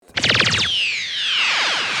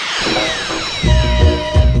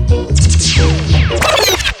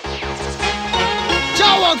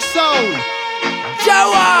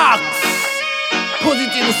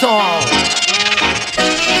Time song.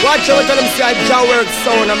 Watch out when them say OGAWORKS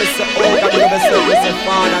sound and me say oh, I do me say me say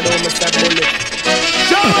fan and me say bullet.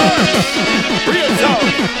 OGAWORKS, real sound,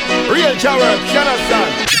 real OGAWORKS, you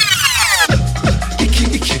understand?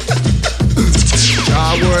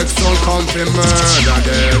 OGAWORKS sound come to murder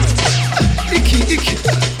them.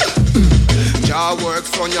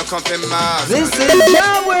 OGAWORKS sound you come to murder. This is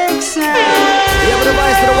OGAWORKS sound. You have the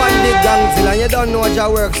voice of the one big gangzilla and you don't know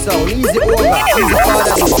OGAWORKS sound. Easy over, easy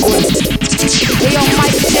father and bullet. Hey, yo,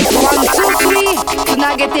 mic check 1, 2, 3.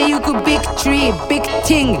 Tonight get a you could big tree, big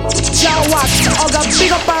thing. OGAWORKS, Oga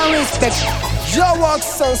big up and respect. OGAWORKS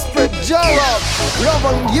sound spread OGAWORKS, love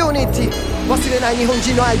and unity. What's in the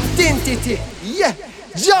Nihonji no identity? Yeah,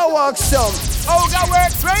 OGAWORKS sound.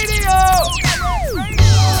 OGAWORKS Radio.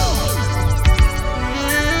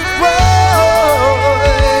 Whoa,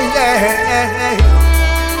 yeah,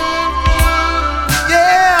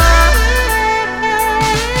 yeah.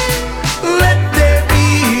 Let there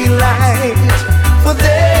be light, for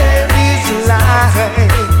there is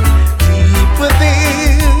light deep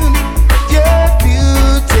within your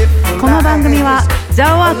beautiful light. この番組は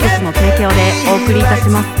OGAWORKSの提供でお送りいたし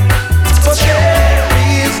ます。For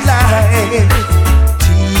there is light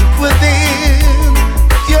deep within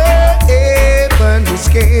your ebony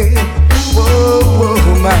skin. Whoa,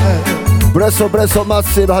 whoa, my. ブレソブレソマ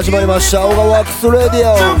ッシブ始まりました。OGAWORKS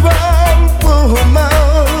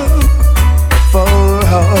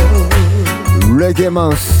Radio。Reggae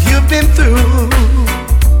months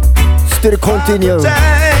still continue.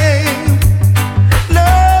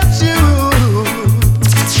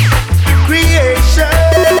 Creation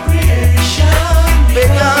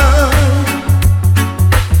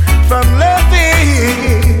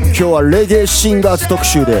今日はレゲエシンガーズ特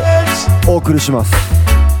集でお送りします。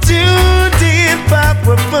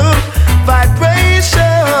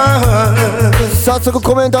早速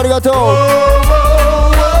コメントありがとう。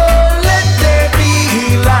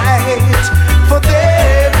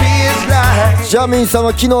ジャミンさん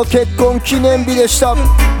は昨日結婚記念日でした。お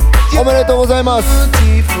めでとうございます。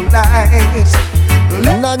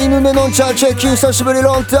何ぬねのんちゃんチェッキン久しぶり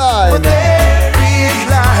ロンタイム。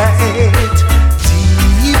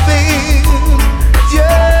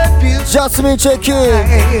ジャスミンチェッキン。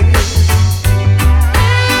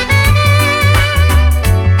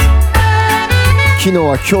昨日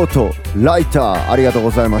は京都ライターありがとう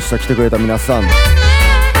ございました。来てくれた皆さん、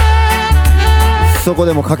そこ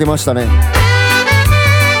でもかけましたね。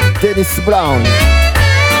デニス・ブラウン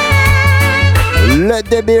Let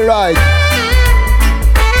there be light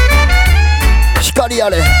光あ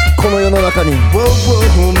れこの世の中に。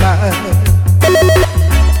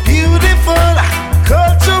 Beautiful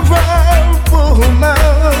cultural woman,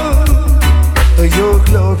 you're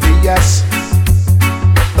glorious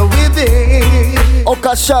within. オ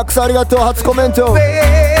カシャークスありがとう。初コメント。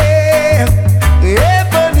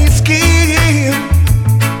 Ebony skin,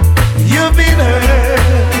 you've been hurt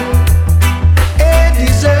and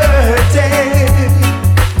deserted,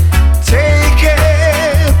 taken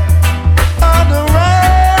on the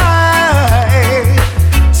right,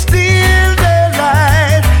 still the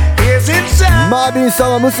light is inside. マービンさ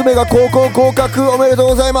んは娘が高校合格おめでとう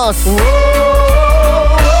ございます。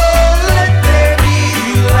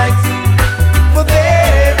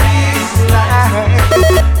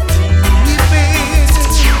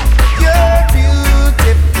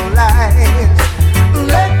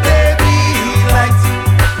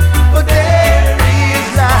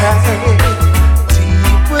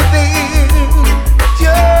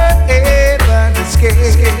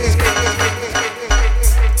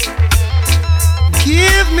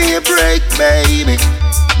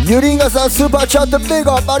ユリンガさんスーパーチャットビッ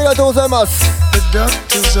グアップありがとうございます。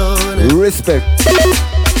Respect.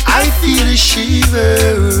 I feel a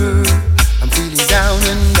shiver. I'm feeling down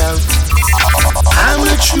and out. I'm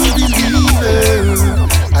a true believer.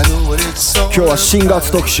 I know what it's all about. 今日は新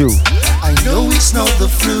月特集。I know it's not the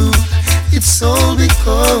flu. It's all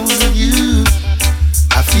because of you.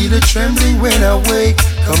 I feel a trembling when I wake.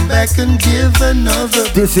 Come back and give another.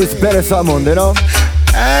 This is better salmon, you know.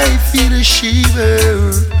 I feel a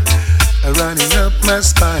shiver running up my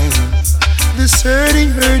spine. This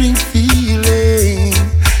hurting feeling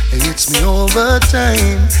hits me all the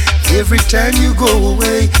time. Every time you go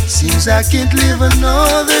away, seems I can't live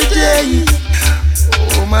another day.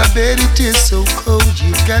 Oh, my bed, it is so cold.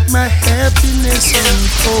 You got my happiness on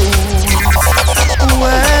hold. Oh,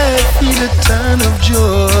 I feel a ton of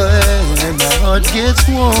joy and my heart gets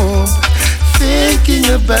warm. Thinking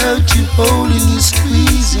about you, holding you,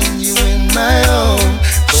 squeezing you in my arms.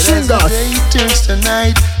 But as the day turns to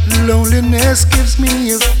night, loneliness gives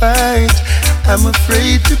me a fight. I'm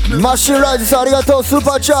afraid to close. マシンライズさんありがとう。スー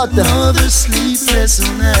パーチャート Another sleepless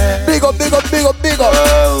night. Big up, big up, big up, big up.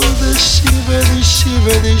 Oh, the shiver, the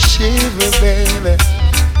shiver, the shiver, baby.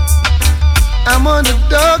 I'm on the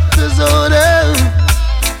doctor's order.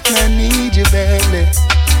 I need you badly.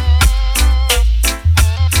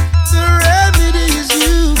 The remedy is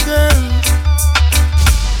you, girl.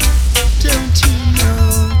 Don't you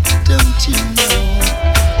know? Don't you know?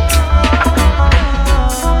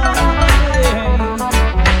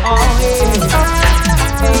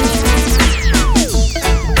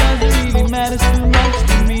 Doesn't really matter too much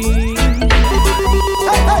to me.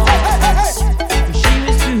 She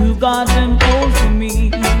was too goddamn old for me.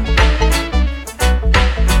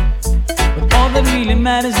 But all that really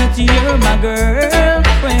matters is that you're my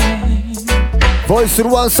girlfriend. Voice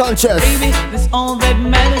One Sanchez Baby, that's all that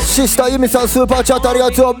matters. シスターユミさんスーパーチャートあり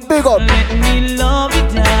がとう。Big up. Let me love you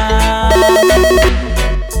down.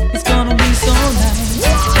 It's gonna be so nice.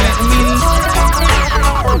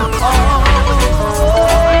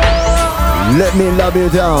 Let me love you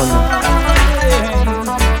down.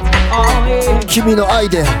 君の愛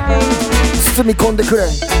で包み込んでくれ。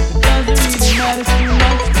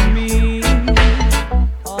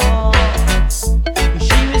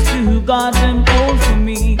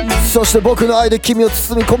そして僕の愛で君を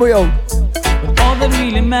包み込むよ。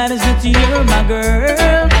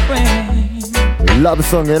ラブ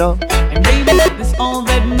ソングやな。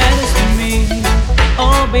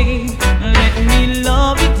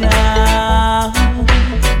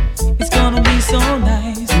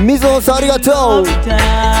水野さんありがとう。ビッ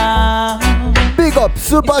グアップ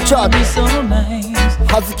スーパーチャート。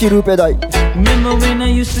はずきルーペ大。今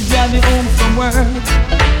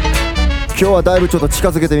日はだいぶちょっと近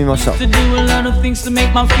づけてみました。ハ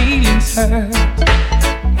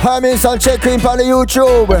ーミンさんチェックインパネ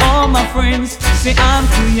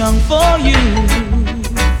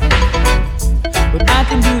YouTube。But I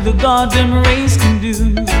can do the goddamn race can do.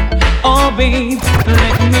 Oh babe,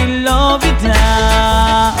 let me love you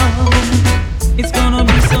down. It's gonna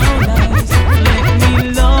be so nice. Let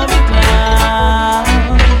me love you down.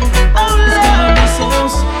 Oh, it's gonna be so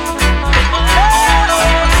sweet.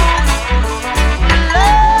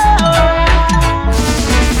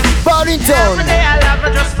 Barrington. Every day I love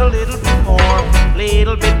her just a little bit more,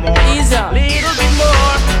 little bit more, little bit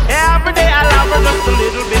more. Every day I love her just a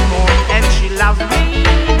little bit more, and she loves me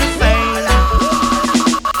the same.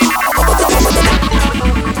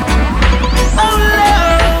 Oh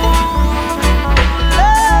love,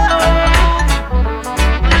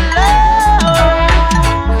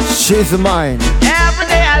 love. She's mine. Every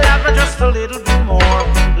day I love her just a little bit more,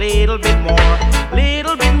 little bit more,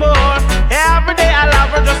 little bit more. Every day I love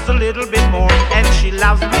her just a little bit more, and she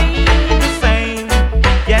loves me the same.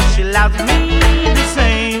 Yes, she loves me the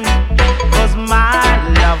same. 'Cause my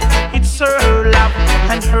love, it's her love,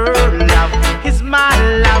 and her love is my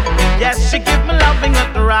love. Yes, she gives me loving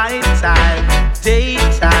at the right time,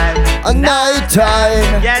 daytime, A night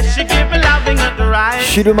time. Yes, she gives me loving at the right time.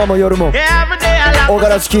 昼間も夜も。 Every day I love 大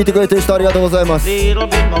柄し聞いてくれてる人ありがとうございます。 little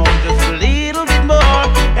bit more, just a little bit more.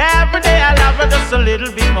 Every day I love her just a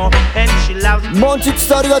little bit more, and she loves me. モンチッチ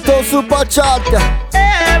さんありがとう。スーパーチャート。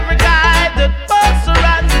 Every guy that walks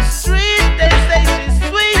around the street, they say she's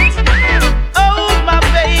sweet. Oh my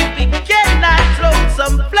baby, can I throw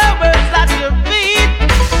some flowers at your feet?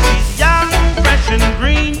 She's young, fresh and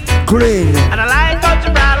green, Green. and I like how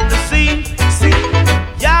you're out of the scene.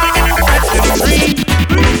 Young, fresh and green,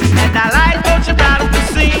 and I like how you're out of the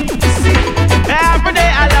scene. Every day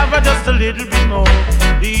I love her just a little bit more, just a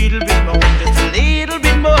little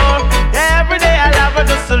bit more. Every day I love her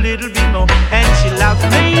just a little bit more, and she loves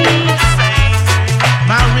me the same.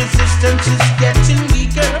 My resistance is getting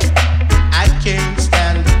weaker. I can't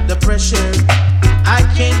stand the pressure. I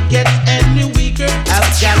can't get any weaker. I've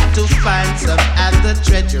got to find some other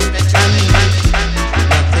treasure. I need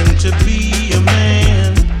nothing to be a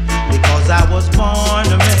man, because I was born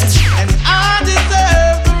a man, and I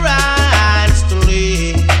deserve the rights to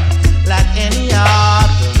live like any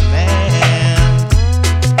other man.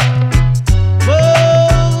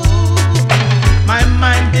 Whoa, my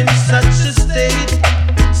mind in such a state.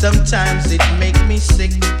 Sometimes it makes me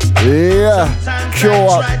sick. いや、今日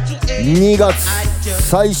は2月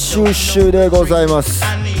最終週でございます。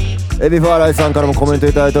エビファーライさんからもコメント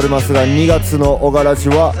いただいておりますが、2月のオガラジ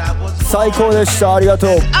は最高でした。ありがと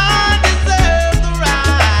う。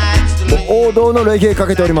王道のレゲエか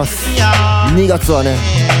けております。2月はね。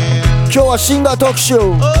今日はシンガー特集。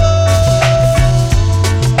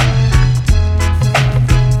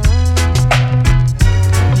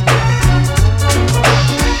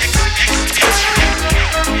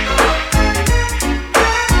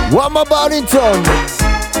One more Barrington.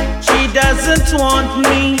 She doesn't want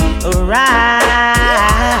me around.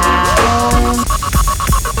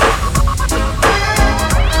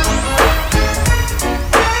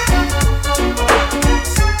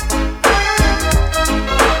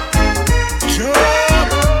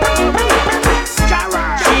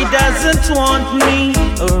 She doesn't want me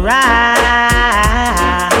around.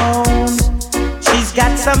 She's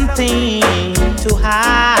got something to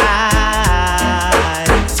hide.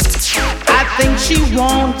 I think she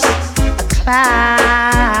wants a clown,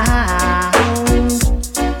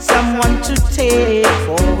 someone to take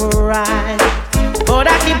for a ride. But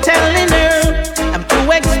I keep telling her I'm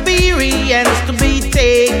too experienced to be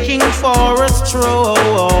taking for a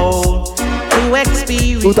stroll. Too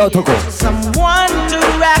experienced, someone to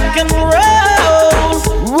rock and roll.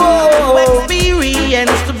 Too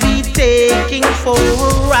experienced to be taking for a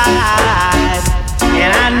ride.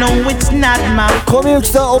 And I know it's not my fault. 小みゆき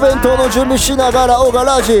さんお弁当の準備しながらオガ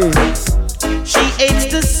ラジ She hates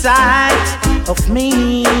the sight of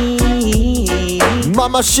me.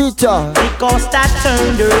 Mamacita Because I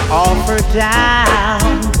turned her off or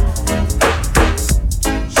down.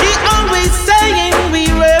 She always saying we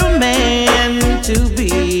were meant to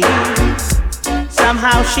be.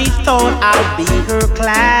 Somehow she thought I'd be her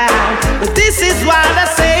clown. But this is why I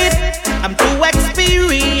said I'm too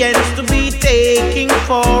experienced to be taking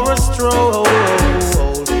for a stroll.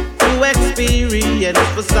 Too experienced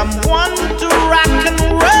for someone to rock and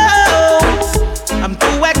roll. I'm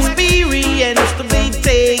too experienced to be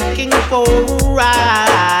taking for a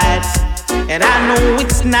ride. And I know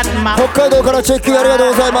it's not my 北海道からチェックありがとう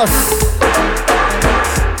ございます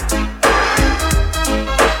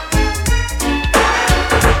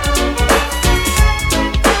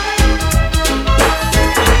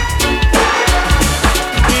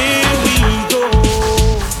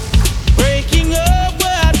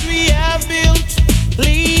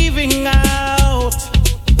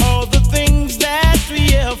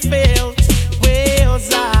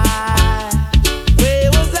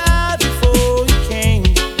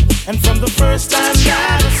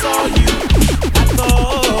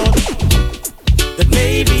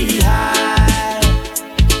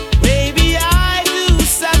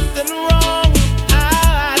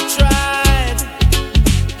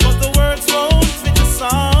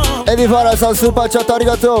エビファラーさんスーパーチャットあり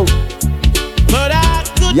がとう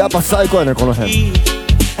やっぱ最高やねこの辺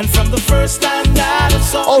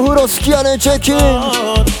お風呂好きやねチェッキン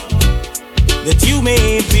That you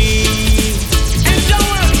may be. And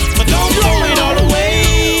but don't throw it all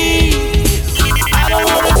away. I don't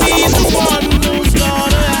wanna be the one who's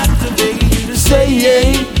gonna have to beg you to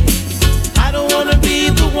stay. I don't wanna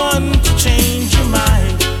be the one to change your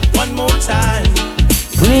mind one more time.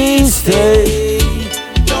 Please stay.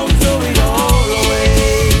 Don't throw it all away.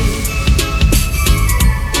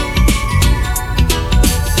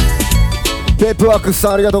 ペップワークスさ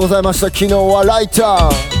んありがとうございました昨日はライタ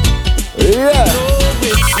ーYeah.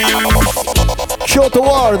 京都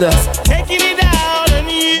ワールド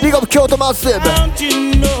Big up 京都マッシ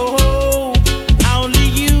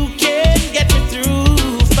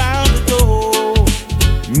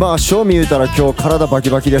ブまあ正味言うたら今日体バキ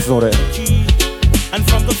バキです俺こ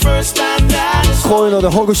ういうので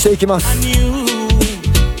ほぐしていきますレ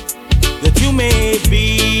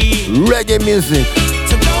ゲエミュージック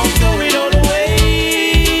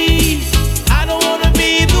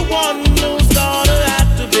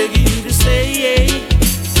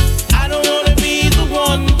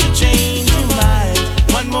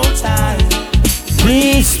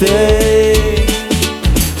Please stay.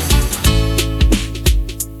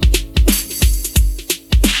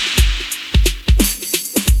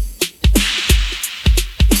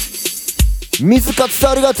 水勝さ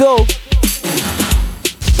んありがとう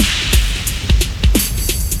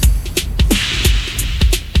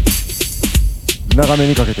長め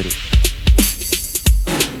にかけてる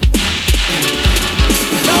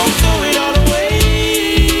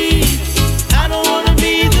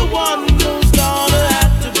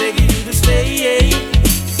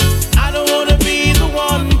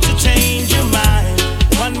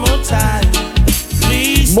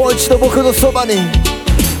もう一度僕のそばに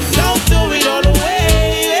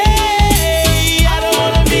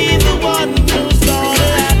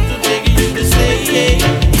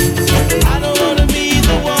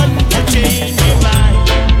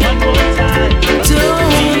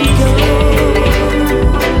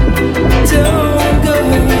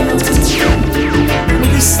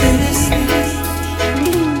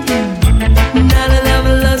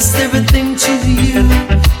Everything to you,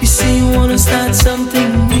 you say you wanna start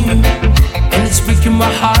something new, and it's breaking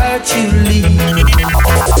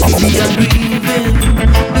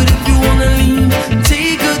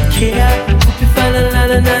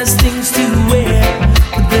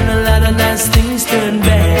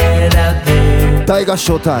がシ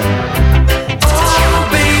ョータイム。 Oh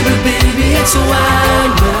baby, baby, it's a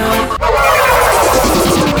wide world.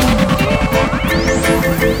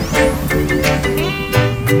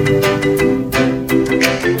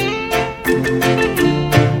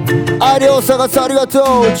 Adios, 探すありが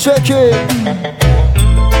とう。チェッキー。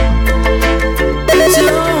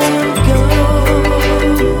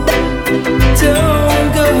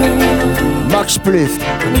 Don't go. マキシプリーズ。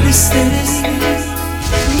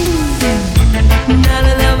 Now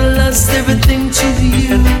that I've lost everything to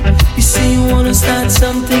you, you say you wanna start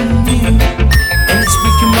something new, and it's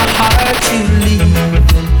breaking my heart to leave.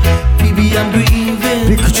 Baby, I'm grieving.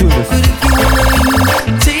 Big tune. But if you wanna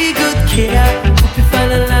leave, take good care. Hope you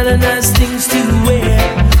find a lot of nice things to wear,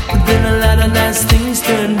 but then a lot of nice things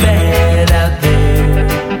turn bad out there.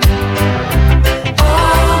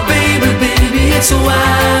 Oh baby, baby, it's a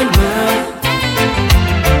wide world.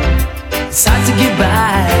 It's hard to get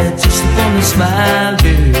by just upon a smile, girl.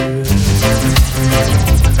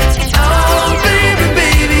 Oh, baby,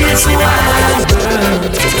 baby, it's a wide world.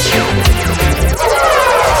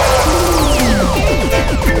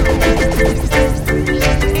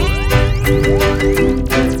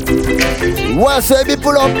 Wasabi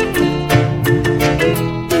pull up。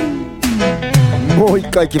もう一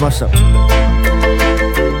回来ました。 Don't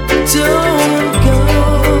go,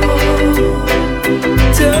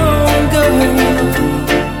 don't go.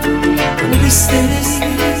 Listen.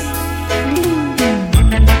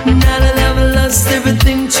 Now that I've lost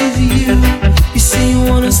everything to you, you say you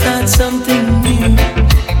wanna start something new,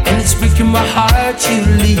 and it's breaking my heart to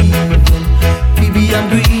leave. Baby, I'm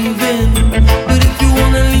grieving, but if you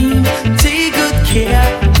wanna leave, take good care.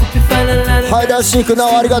 Hope you find a lot of はい、ダッシンクな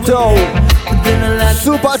おありがとう。 ス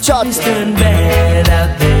ーパーチャット。 turn bad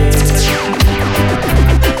out there.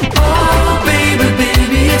 Oh baby,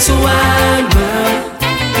 baby, it's a wide world.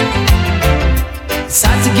 It's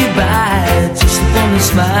hard to get by just upon a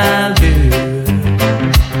smile, girl.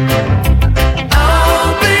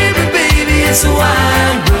 Oh baby, baby, it's a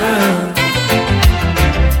wide world.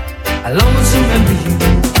 I'll always remember you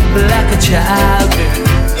like a child, girl.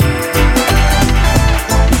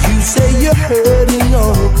 You say you're hurting,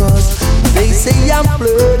 oh, 'cause they say I'm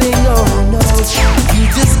flirting, oh no. You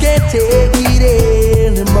just can't take it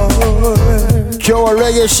anymore. 今日は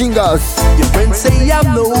レゲエシンガーズ。 Your friends say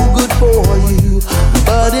I'm no good for you,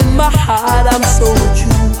 but in my heart I'm so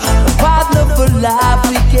true. A partner for life,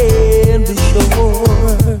 we can be sure.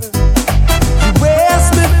 You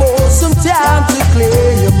asked me for some time to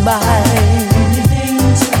clear your mind.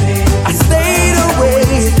 I stayed away,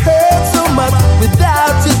 it hurt so much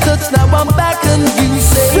without your touch. Now I'm back and you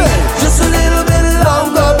say just a little bit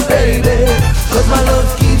longer, baby, 'cause my love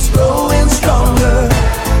keeps growing stronger.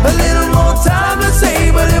 A little more time to say,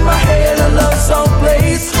 but in my head a love song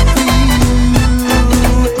plays for you.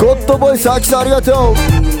 ゴッドボイス、アキさんありがとう。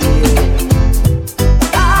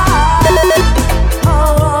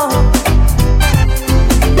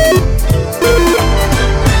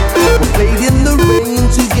 We played in the rain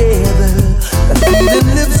together. That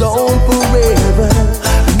feeling lives on forever.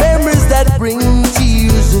 Memories that bring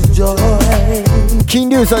tears of joy. 金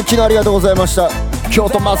龍さん、昨日ありがとうございました。京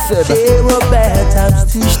都マッセーブ。 There were bad times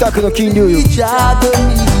too. 北区の金龍湯。 Each other,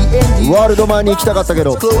 me and you. ワールド前に行きたかったけ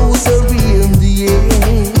ど、 Closer in the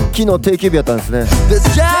end. 昨日定休日やったんですね。 There's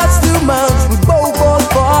just too much we both want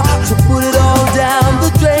for, so put it all down the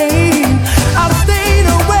drain. I'm staying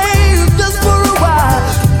away just for a while,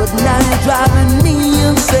 but now you're driving me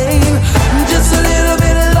insane. Just a little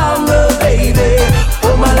bit longer, baby,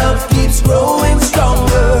 but my love keeps growing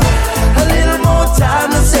stronger. A little more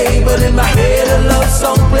time to say, but in my head a love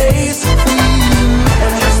song plays for you.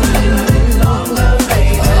 And just a little bit longer,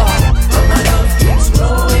 baby, but my love keeps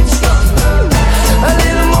growing stronger. A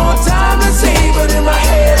little more time to say, but in my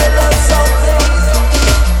head a love song plays.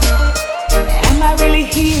 Am I really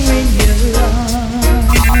hearing your love?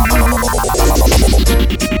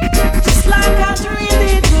 Just like I dreamed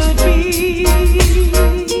it would be.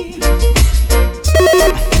 I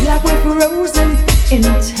feel like we're frozen in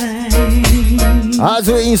time. As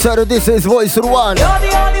we inside this is Voice One. You're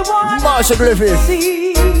the only one Marsha I Griffith.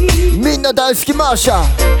 see. みんな大好きマーシャ。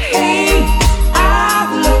 Hey,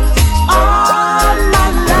 I've looked all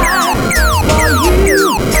my life for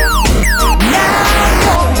you.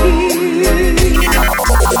 Now you're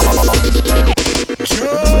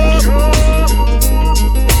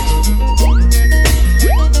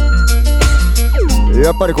here.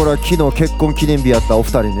 やっぱりこれは昨日結婚記念日やったお二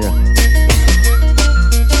人ね。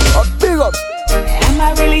あ、ビッグアップ。 Am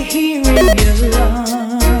I really hearing your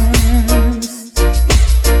lungs?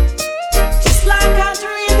 Just like I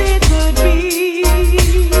dreamed it would be.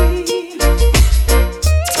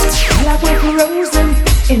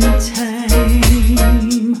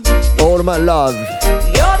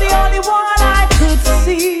 what I could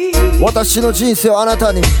see. 私の人生をあな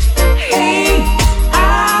たに Hey,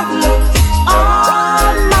 I've looked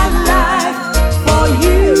all my life for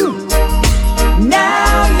you.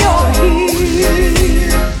 Now you're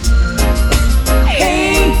here.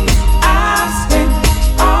 Hey, I've spent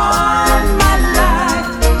all my life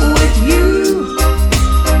with you.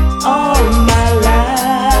 All my life.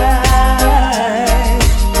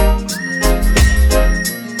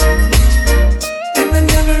 And I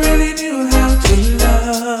never really knew how to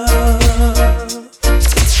love.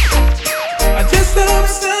 I just hope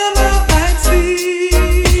somehow I'd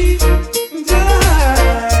see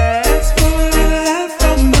just for a little help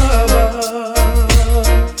from above.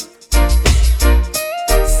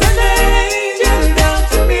 Send an angel down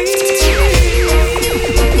to me.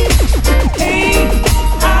 Hey,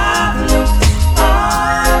 I've looked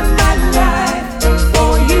all my life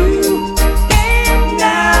for you, and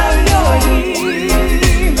now you're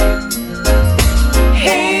here.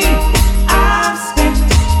 Hey, I've spent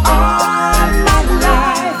all my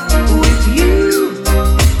life with you,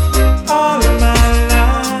 all of my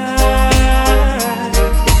life,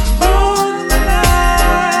 all my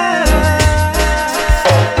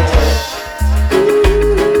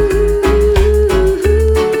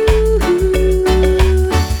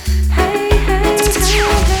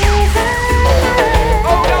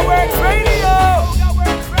OGAWORKS Radio.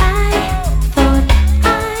 Thought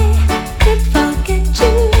I could forget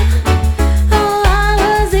you. Oh, I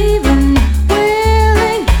was even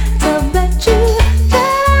willing to bet you that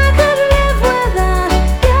I could live without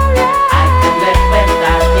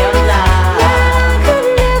your love. I could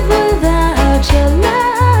live without your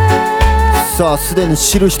love. さあすでに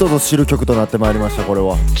知る人ぞ知る曲となってまいりました。これ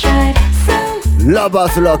は Tried some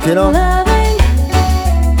Lovers Rockの loving,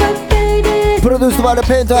 but they did Produced by the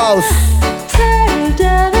Penthouse. tired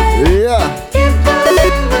of it. Yeah.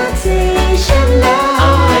 Invitation love.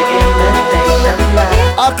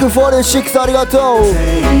 アク46ありがとう。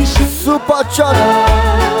スーパーチャッ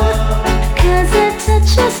Cause their touch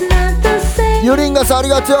is not the same. トユリンガスあり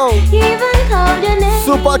がとう。 Even called your name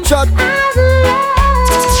スーパーチャット as love.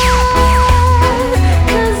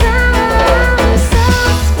 Cause I'm so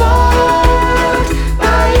spoiled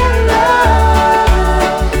by your love.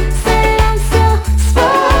 Say I'm so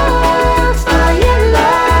spoiled by your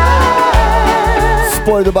love.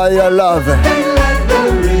 Spoiled by your love. Ain't like the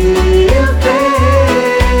real thing.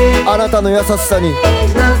 あなたの優しさに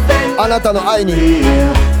Ain't nothing あなたの愛に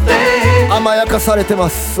real thing. 甘やかされてま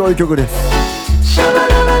す。そういう曲です。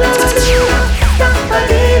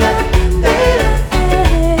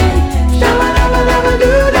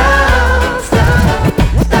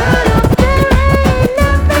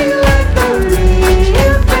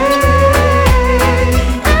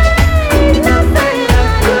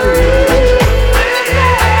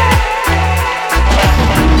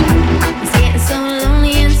 It's getting so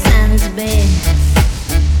lonely inside this bed.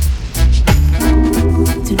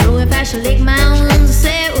 To know if I should lick my wounds or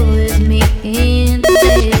say it was me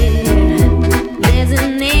instead. There's a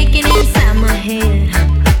naked inside my head.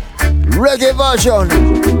 Reggae version.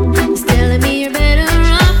 It's telling me you're better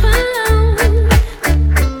off alone.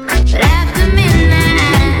 But after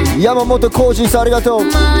midnight, 山本浩二さんありがとう。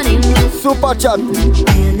 morning will スーパーチャッ and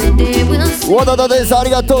the day will see ト和田田ですあ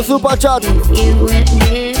りがとう。スーパーチャット you went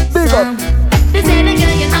with Big up. some. They say the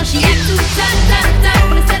girl, you know she acts too tough, tough, tough.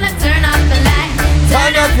 But instead I turn off the light.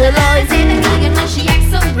 Turn off your light. They say the girl, you know she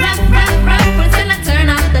acts so rough, rough, rough. But instead I turn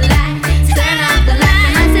off the light. Turn off the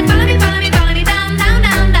light. I say follow me, follow me, follow me down, down,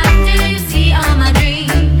 down, down till you see all my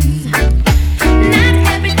dreams. Not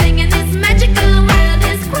everything in this magical world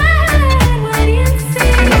is quite what you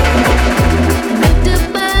see. Looked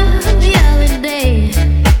above the other day.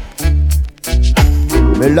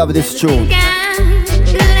 I love this tune.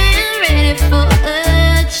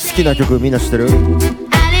 好きな曲みんな知ってる？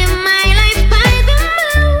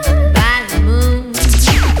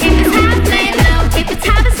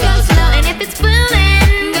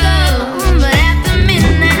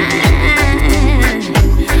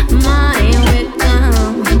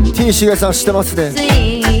 T しげさん知ってますね。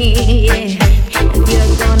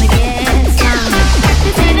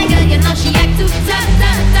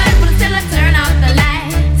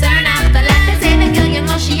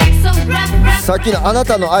さっきのあな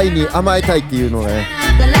たの愛に甘えたいっていうのがね、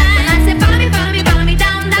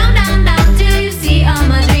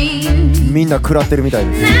みんな食らってるみたい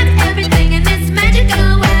です。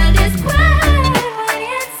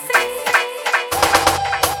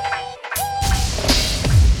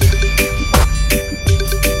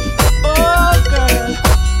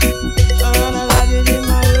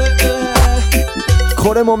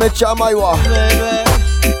これもめっちゃ甘いわ。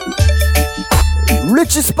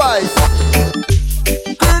Rich Spice.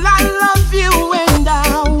 Girl, I love you and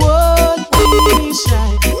I would be shy.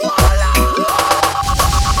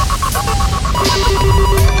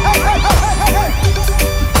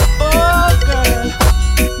 Oh, girl.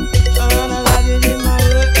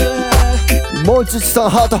もう一さん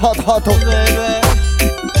ハートハートハート。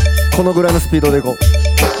このぐらいのスピードでいこう。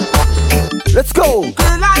Let's go! Girl,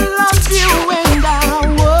 I love you and I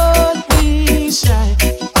would be shy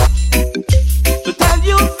to tell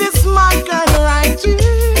you this, my girl, right in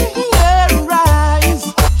your eyes.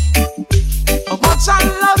 How much I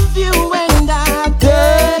love you and I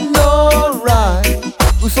did no right.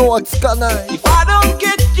 嘘はつかない。 If I don't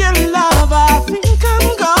get your love, I think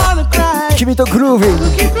I'm gonna cry. 君とグルーヴィング。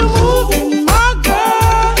 Keep you moving, my girl.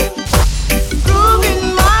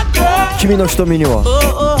 Grooving, my girl. 君の瞳には。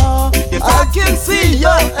 If I can see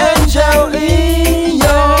your angel in your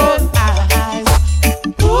eyes,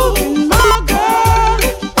 moving my girl,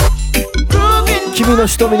 grooving. 君の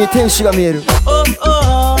瞳に天使が見える。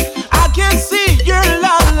 I can see your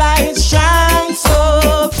love light shine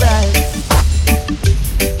so bright.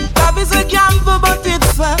 Love is a gamble, but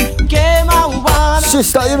it's a game I wanna. シ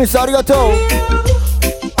スターユミスありがとう。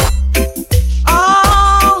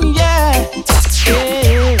 Oh yeah,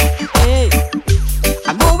 hey, hey.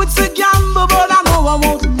 I know it's a gamble, but I know I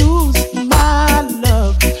won't lose my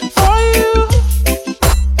love for you.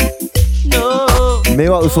 No, 目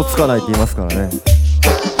は嘘つかないって言いますからね。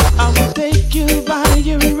 I will take you by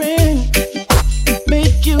your ring,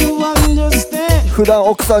 make you understand. 普段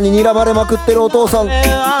奥さんに睨まれまくってるお父さん、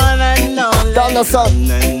旦那さん、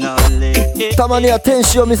たまには天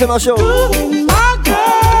使を見せましょう。 Moving my girl,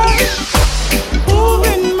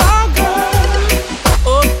 moving my girl.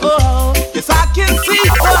 Oh, oh, yes, I can see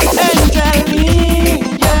the angel in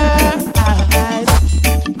your eyes.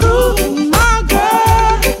 Moving my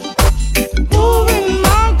girl, moving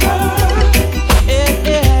my girl. Yeah,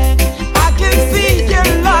 yeah, I can see your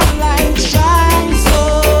love light shine so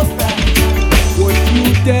bright. Would you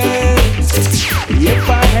dance if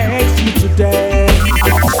I asked you to dance?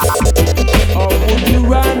 Or would you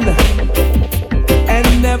run and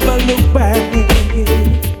never look back?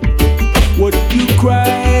 Would you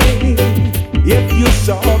cry if you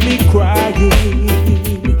saw me crying?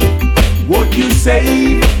 Would you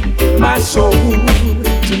save my soul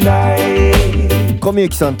tonight? 小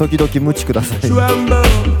宮さん時々ムチください。 Tremble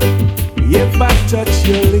if I touch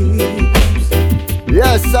your lips.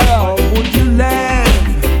 Yes sir. Or would you laugh?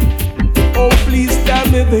 Oh please tell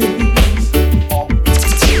me this.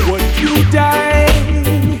 Would you die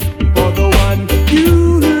for the one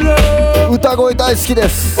you love? 歌声大好きで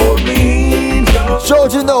す。 For me, no. ジョー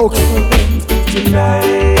ジ・ノークス。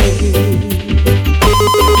 Tonight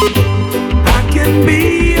I can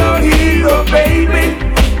be your hero, baby.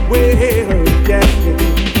 Well, yeah.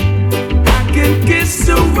 I can kiss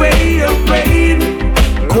away your pain.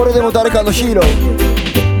 これでも誰かのヒーロー。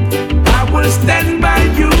 I will stand by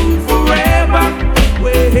you forever.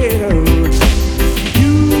 Well,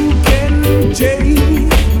 you can take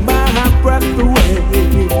my breath away.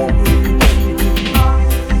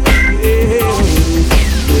 Yeah.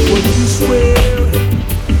 Would you swear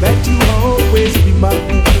that you always be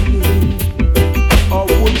mine? Or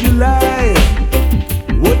would you lie?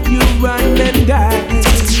 Would you run and die?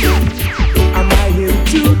 Am I in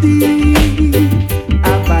too deep?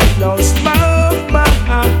 Have I lost my mind?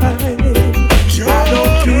 I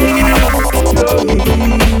don't care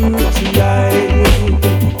tonight.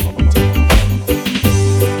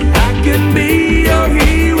 I can be your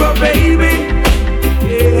hero, baby.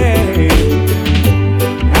 Yeah.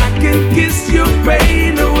 I can kiss your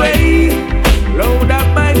pain away. Load up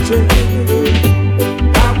my train.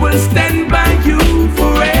 I will stand by you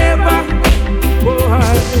forever.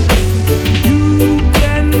 Boy, you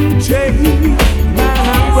can take my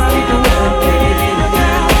breath away.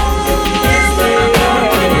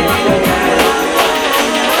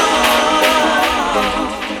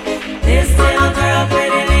 This little girl,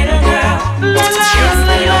 pretty little girl. This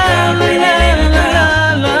little girl, pretty little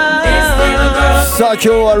girl. This little girl. さあ今日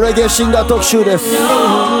はレゲエシンガー特集です。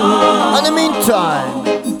In the meantime,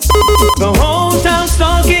 The whole town's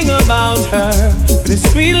talking about her. This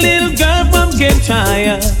sweet little girl from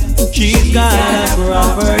Kintyre. She's got a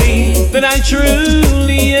property that I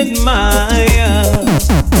truly admire.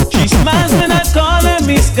 She smiles when I call her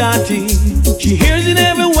Miss Scotty. She hears it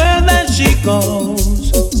everywhere that she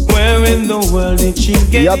goes. Where in the world did she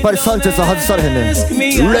get やっぱりサンチェスは外されへんね。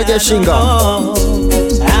レゲエシンガー。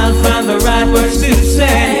 I'll find the right words to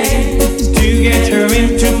say to get her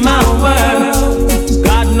into my world.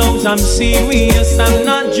 God knows I'm serious, I'm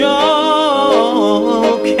not joking.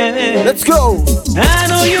 Let's go. I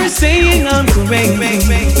know you're saying I'm crazy,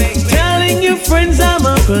 telling your friends I'm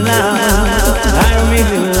a clown. I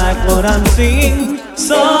really like what I'm seeing,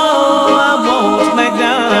 so I won't back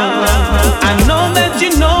down. I know that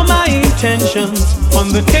you know my intentions.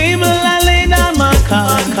 On the table I lay down my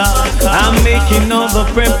card. I'm making all the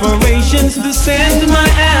preparations to send my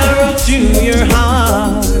arrow to your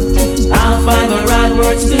heart. I'll find the right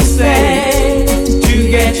words to say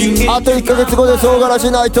to get you in. あと1ヶ月後です。大柄し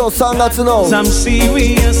ないと3月の20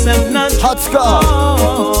日。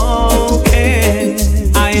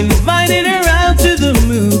I invited her out to the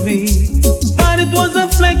movie, but it was a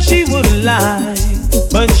flex she would lie.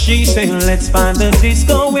 But she said, let's find a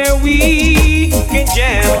disco where we can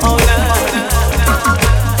jam all night.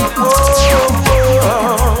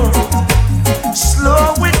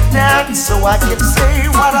 Slow it down so I can say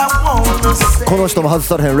what I wanna say. この人も外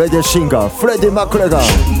されへんレゲエシンガーフレディ・マクレガー。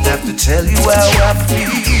 Shouldn't have to tell you how I feel.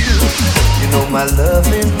 You know my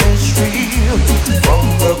loving is real. From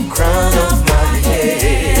the crown of my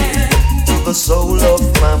head to the sole of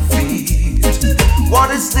my feet.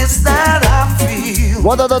 What is this that I feel?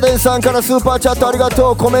 和田田伝さんからスーパーチャットありが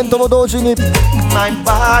とう。コメントも同時に。 My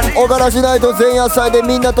body 小柄しないと前夜祭で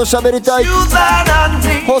みんなと喋りたい。 you that I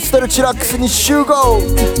need. ホステルチラックスに集合。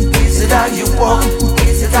 Is it how you walk?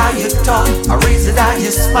 Is it how you talk? Or is it how you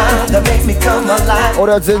smile that make me come alive?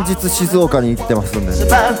 俺は前日静岡に行ってますんで。 It's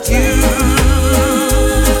about you.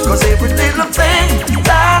 Cause every little thing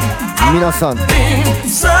that 皆さん。 I've been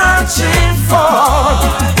searching for,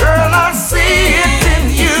 girl, I see it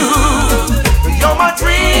in you. You're my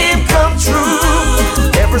dream come true.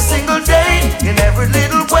 Every single day, in every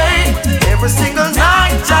little way, every single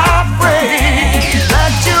night I pray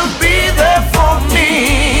that you'll be there for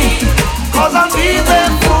me. Cause I'll be there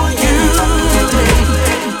for you.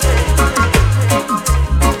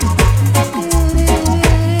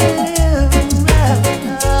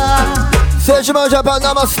 選手マンジャパン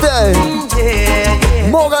ナマステ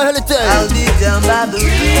モーガンヘリテイ I'll be down by the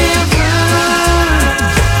river,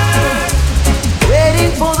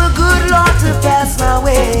 waiting for the good Lord to pass my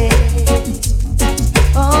way.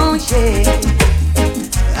 Oh yeah,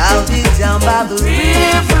 I'll be down by the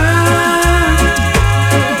river,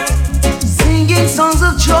 singing songs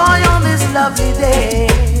of joy on this lovely day.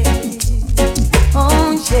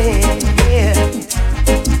 Oh yeah,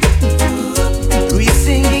 three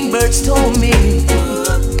singing birds told me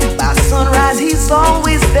by sunrise he's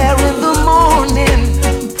always there in the morning,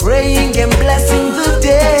 praying and blessing the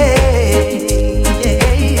day.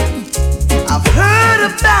 I've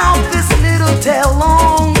heard about this little tale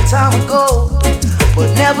long time ago,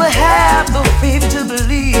 but never had the faith to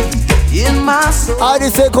believe in my soul. アイ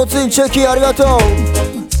リス骨院チェキありがとう。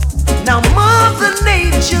 Now Mother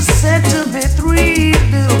Nature said to me, three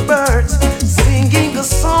little birds singing a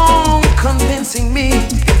song, convincing me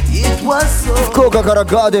it was so. 福岡から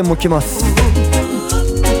ガーデンも来ます。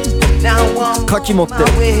 Now I'm 柿持って。 on my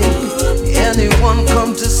way. Anyone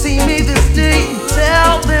come to see me this day,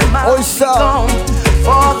 tell them I'll be gone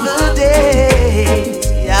for the day.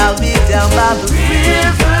 I'll be down by the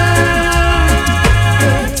river,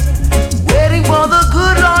 waiting for the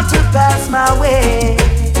good Lord to pass my way.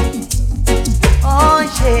 Oh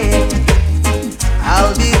yeah,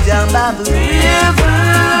 I'll be down by the river,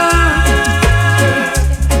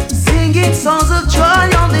 singing songs of joy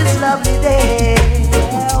on this lovely day.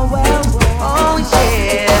 Oh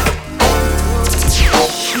yeah,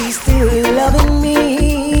 she's still loving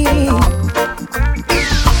me,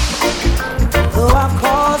 though I've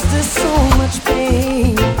caused her so much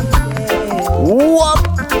pain. What?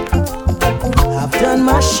 I've done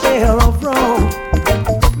my share of wrong.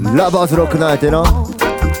 ラバーズロックナイトの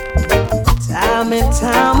Time and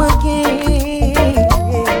time again.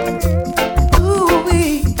 Ooh,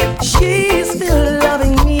 she's still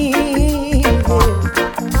loving me,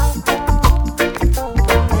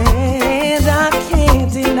 and I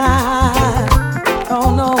can't deny.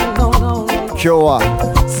 Oh no, no, no, no. 今日は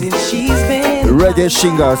Since she's been レゲエシ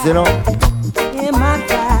ンガーズの in my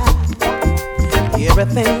life,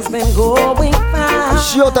 everything's been going fine.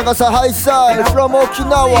 塩高さハイサイ from 沖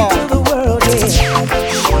縄 To the world, yeah.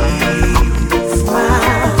 She's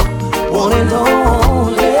mine, one and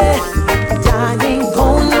only. I ain't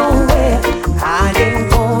going nowhere. I ain't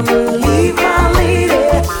gonna leave my lady.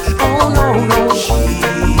 Oh no, no.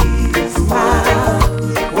 She's mine,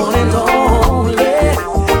 one and only.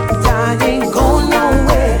 I ain't going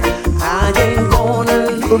nowhere. I ain't gonna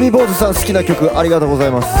leave. 海坊主さん好きな曲ありがとうござ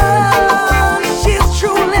います。 She's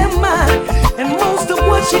truly mine, and most of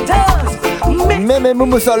what she does. めめむ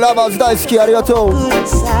むさんラバーズ大好きありがとう。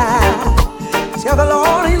 Tell the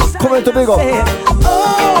Lord inside. コメントビゴ Oh,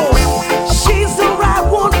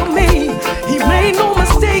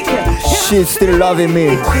 She's still loving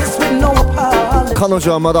me. 彼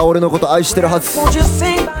女はまだ俺のこと愛してるはず。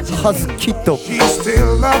きっと。She's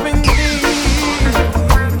still loving me.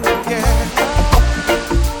 Yeah.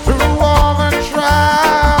 Through all the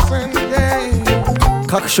trials and days.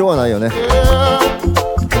 確証はないよね。Yeah.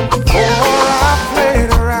 Oh, I played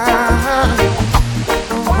around.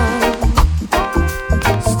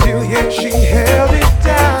 Still, yeah, she held it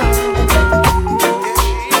down.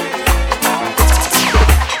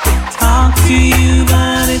 Talk to you,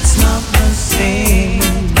 but it's not the same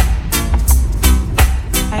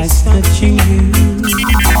as touching you.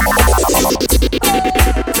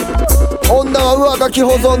 女は上書き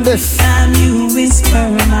保存です。 And you whisper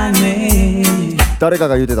my name. 誰か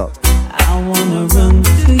が言ってた。 I wanna run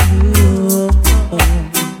to you.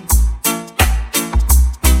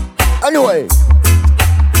 Anyway,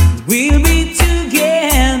 We'll be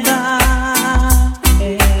together,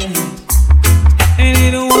 yeah. And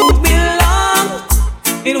it won't be long.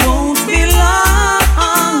 It won't be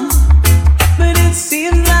long, but it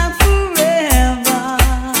seems like forever,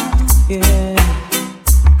 yeah.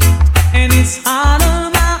 And it's hard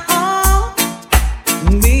on my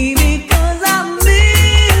own, baby, 'cause I'm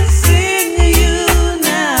missing you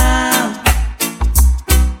now.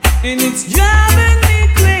 And it's driving me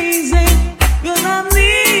crazy, 'cause I'm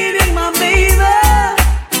needing my baby.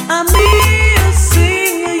 I'm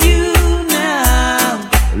missing you now.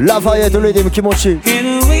 ラファイエットリディム気持ちいい。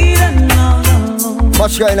 Can't wait another long. 間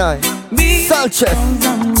違いない。サンチェス。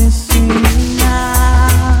 I'm missing you now.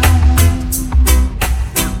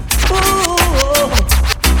 Ooh.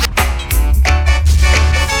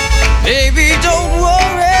 Baby, don't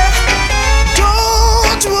worry,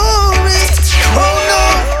 don't worry. Oh no,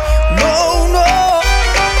 no, no.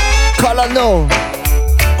 からの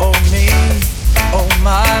Oh me, oh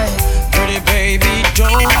my, pretty baby,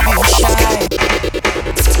 don't be shy.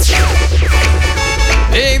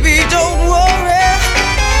 Baby, don't worry,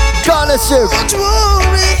 ガーネッシュ。 don't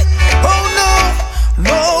worry. Oh no,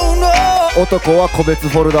 no, no. 男は個別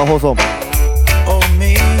フォルダ保存。 Oh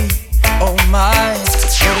me, oh my,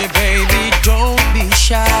 pretty baby, don't be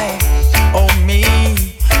shy. Oh me,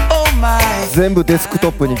 oh my. 全部デスクト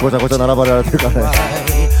ップにごちゃごちゃ並ばれてるからね。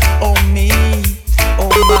 Oh me, oh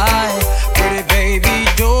my, pretty baby,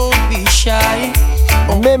 don't be shy.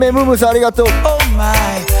 めめムムさんありがとう。 Oh my,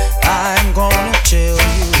 I'm gonna tell you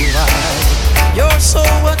why. You're so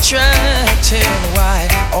attractive, why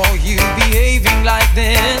are you behaving like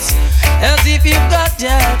this? As if you've got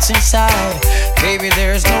doubts inside. Baby,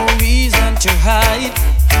 there's no reason to hide.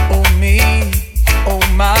 Oh me, oh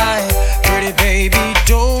my, pretty baby,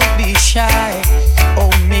 don't be shy.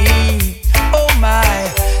 Oh me, oh my,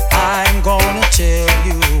 I'm gonna tell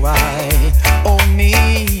you why. Oh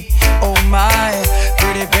me, oh my,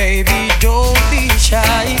 pretty baby, don't be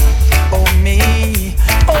shy. Oh me,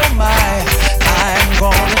 oh my, I'm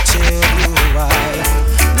gonna tell you why.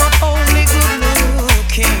 Not only good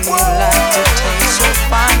looking, you like to taste so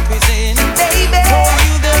fine cuisine. Baby, for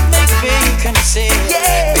you that make bacon sing.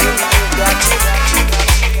 Yeah, baby, you got to.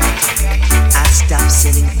 I stopped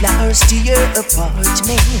selling flowers to your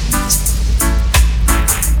apartment.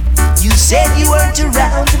 You said you weren't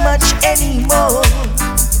around much anymore.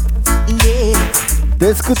 Yeah,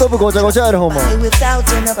 デスクトップごちゃごちゃやるほんま。 without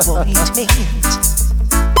an appointment.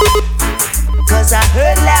 Cause I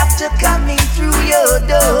heard laughter coming through your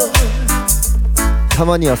door. た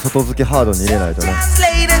まには外付けハードに入れないとね。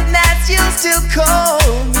 Late at night you still call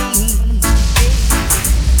me.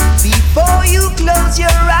 Before you close your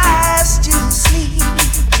eyes to sleep.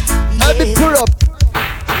 Let me pull up.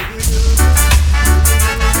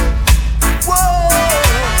 Whoa.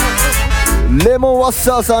 レモンワッ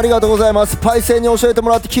サーさんありがとうございます。パイセンに教えても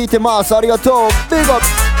らって聞いてます。ありがとう。ビッグアッ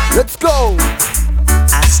プ。レッツゴー。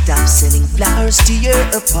 I stopped selling flowers to your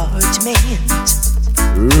apartment.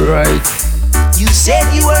 Right. You said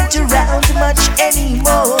you weren't around much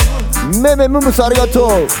anymore. めめムムさんありがと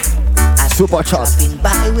う。 I Super chat. stopping by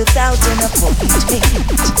without an appointment.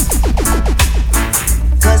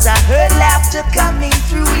 Cause I heard laughter coming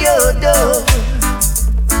through your door.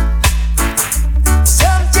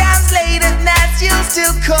 Sometimes late at night you'll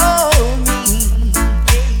still call me.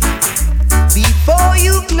 Before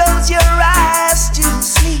you close your eyes to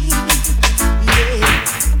sleep. Yeah.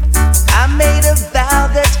 I made a vow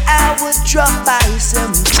that I would drop by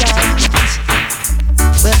sometimes.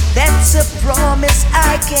 But that's a promise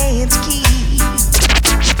I can't keep.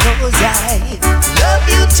 Cause I love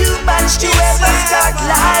you too much to ever start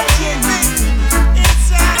liking you.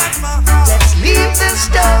 Let's leave the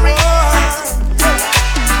story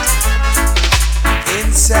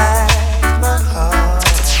inside my heart.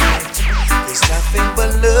 There's nothing but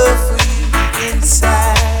love for you.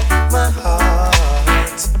 inside my heart.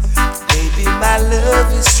 Baby, my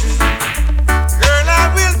love is true. Girl,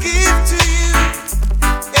 I will give to you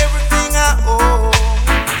everything I own.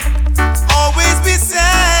 Always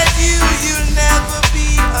beside you, you'll never be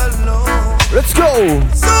alone. Let's go!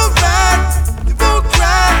 So right, we won't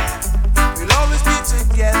cry. We'll always be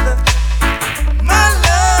together. My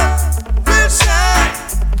love will shine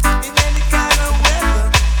in any kind of weather.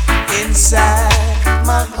 Inside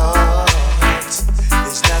my heart,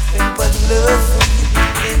 there's nothing but love for you.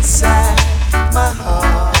 Inside my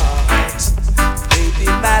heart, baby,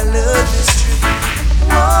 my love is true.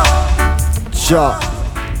 Whoa. じゃあ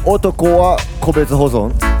男は個別保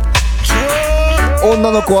存、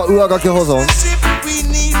女の子は上書き保存。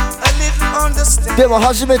でも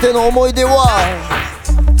初めての思い出は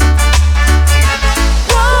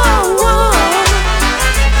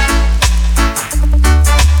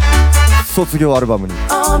卒業アルバムに。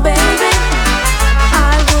Oh baby,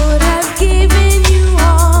 I would have given you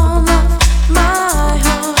all of my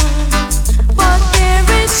heart, but there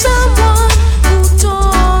is someone who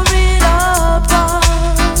tore it apart,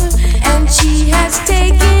 and she has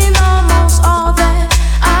taken almost all that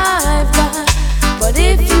I've got. But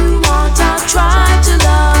if you want, I'll try to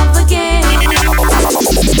love again.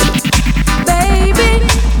 Baby,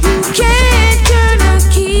 you can't turn a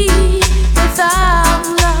key without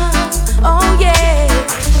love. Oh yeah,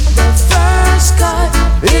 the first cut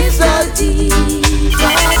is the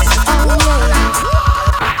deepest. Oh yeah.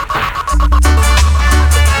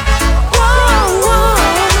 Whoa, whoa.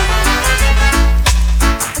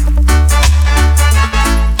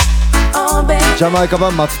 Oh baby, ジャマイカ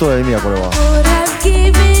版松任谷由実やこれは。 would have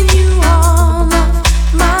given you all of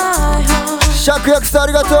my heart. 芍薬さんあ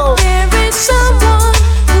りがとう。 There is someone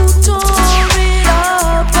who tore it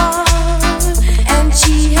apart, and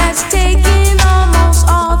she has taken almost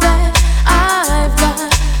all that I've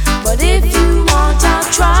got. But if you want, I'll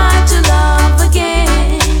try to love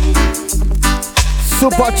again. スー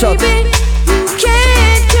パーチャット。 Baby, you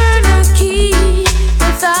can't turn a key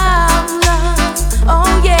without love.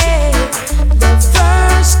 Oh yeah, the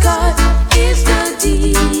first cut is the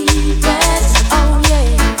deepest. Oh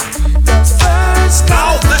yeah, the first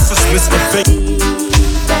Now cut this is Mr. is the Vegas.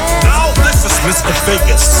 deepest. Now this is Mr.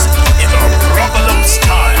 Vegas in a problem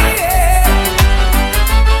style.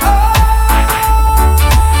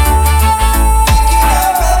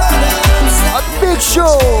 A big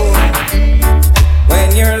show.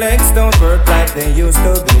 When your legs don't work like they used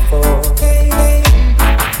to before,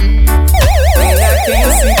 when I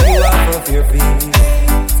can't sweep you off of your feet,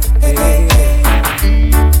 hey,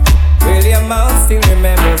 will your mouth still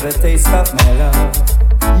remember the taste of my love?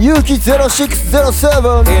 勇気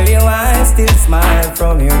0607 Will your eyes still smile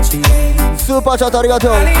from your cheek? スーパーチャットありがと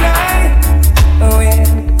う。 Darling, I will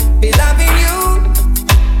be loving you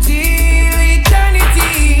till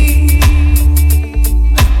eternity.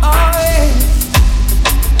 Oh yeah.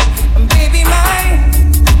 Baby, my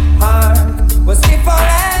heart was stiff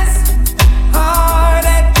as hard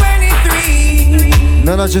at 23.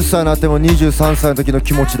 70歳になっても23歳の時の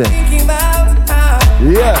気持ちで。 Thinking about how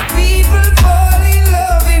Yeah. people fall in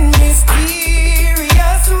love in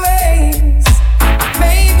mysterious ways.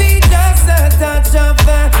 Maybe just a touch of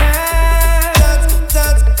the hand.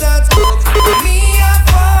 Touch. Me, I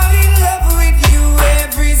fall in love with you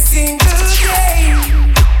every single day.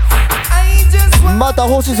 I just want また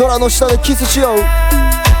星空の下でキスしよう。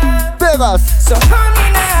ベガス。 so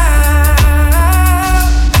honey now.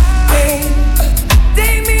 Hey,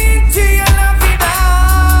 take me into your loving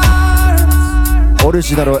arms. オリ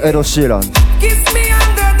ジナルエド・シーラン。 Kiss me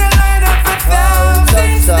under the light of a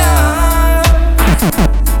thousand stars.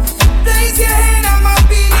 Place your hand on my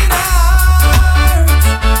beating heart.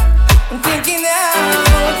 I'm thinking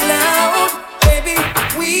out loud, baby.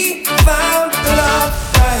 We found love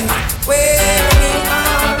right where we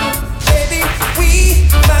are. Baby, we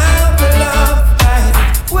found love right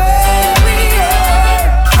where we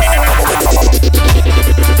are.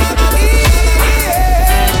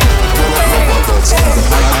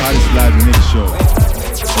 Hottest live mix show.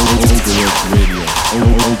 OGAWORKS Radio.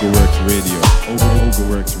 OGAWORKS Radio.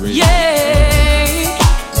 OGAWORKS Radio. Yeah,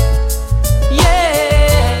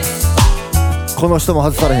 yeah. この人も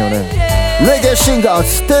外されへんよね。レゲエシンガー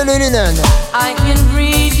ズテレリネン。 I can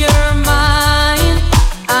read your mind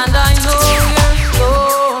and I know your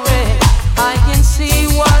story. I can see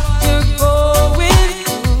what you're going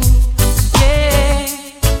through. Yeah,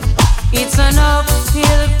 it's an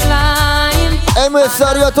uphill climb. MS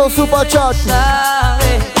ありがとうスーパーチャット。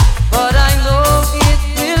 Sorry, but I know it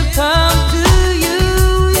will come to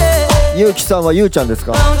you. Yeah, ゆうきさんはゆうちゃんです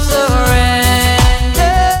か？ don't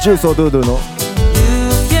surrender. ジュースをドゥドゥの。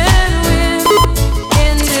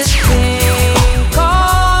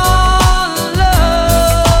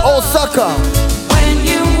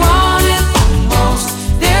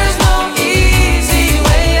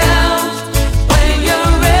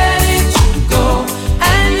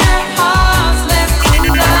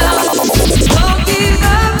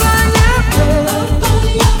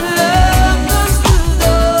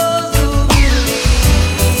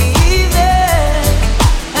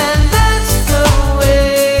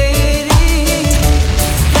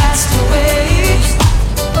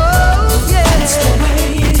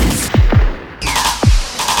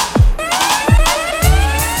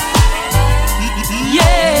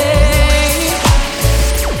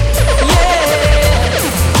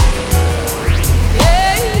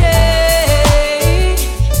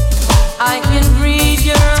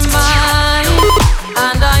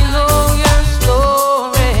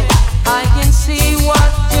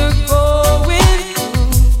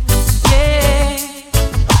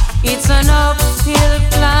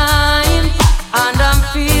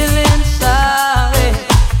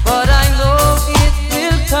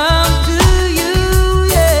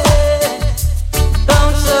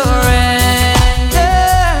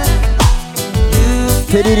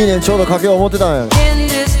テリー理念ちょうどかけよう思ってたんや。 in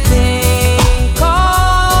this thing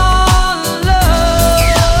called love.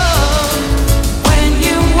 When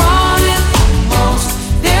you want it most,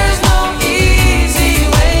 there's no easy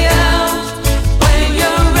way out. When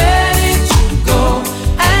you're ready to go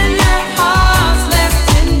and your heart's left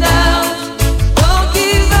in doubt, don't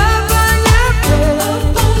give up on your prayer.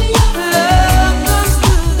 Love comes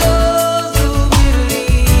to those who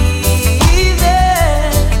believe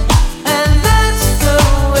it, and that's the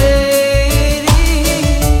way it is.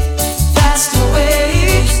 That's the way it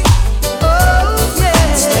is. Oh yeah.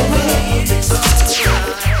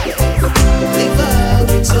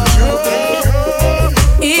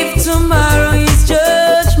 If tomorrow is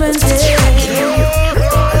judgment day,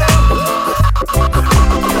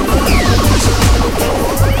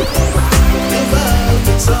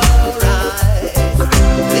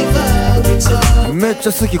めっち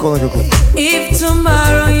ゃ好きこの曲。 if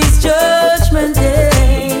tomorrow is judgment day,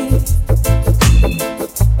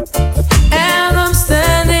 and I'm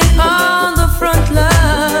standing on the front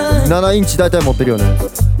line, 7インチ大体持ってるよね。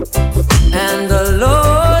 and the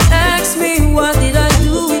Lord asks me what did I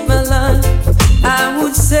do with my life, I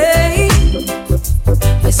would say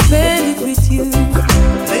I spent it with you.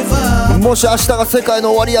 もし明日が世界の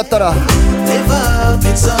終わりやったらあ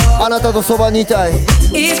なたとそばにいたい。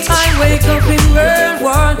 If I wake up in World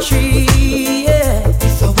War III, yeah.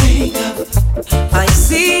 If I wake up, I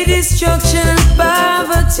see destruction and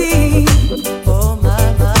poverty. Oh my,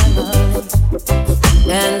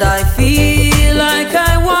 and I feel like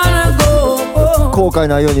I wanna go. 後悔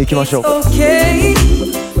ないように行きましょう。 Okay,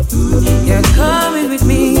 you're coming with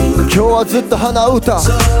me. 今日はずっと鼻歌。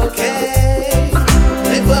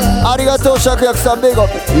ありがとう芍薬さん、ベイゴ。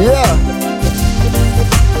Yeah。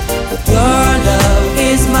 Your love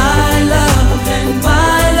is my love, and my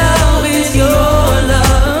love is your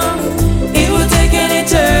love. It will take an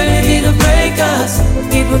eternity to break us.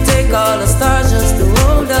 It will take all the stars just to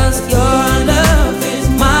hold us. Your love is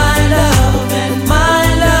my love, and my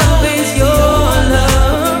love is your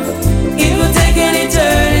love. It will take an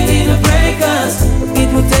eternity to break us.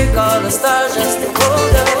 It will take all the stars just to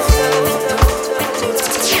hold us.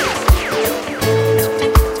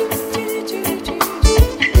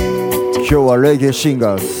 今日はレゲエシン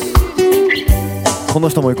ガーズ。この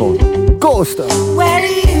人も行こう。ゴースト。 Well,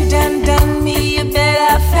 you done me, you bet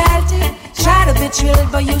I felt it. Try to be chilled,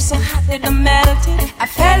 but you so hot that I melted. I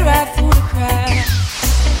fell right through the cracks,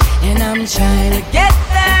 and I'm trying to get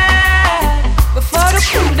there. Before the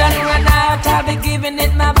crew done run out, I'll be giving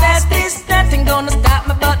it my best. There's nothing gonna stop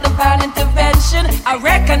me but divine intervention. I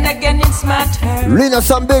reckon again it's my turn. リナ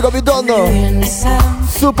さん、ベイゴビドンの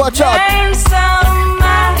スーパーチャート。 And some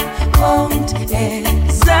I won't hesitate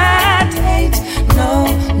no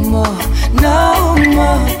more, no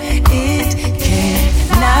more. It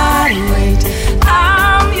cannot wait.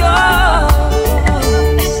 I'm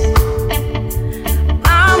yours.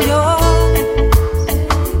 I'm yours.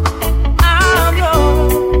 I'm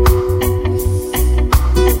yours.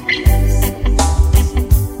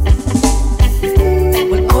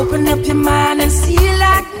 Well, open up your mind and see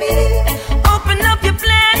like me. Open up your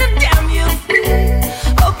plan and damn you free.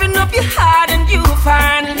 Open up your heart and you will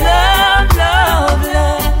find love, love,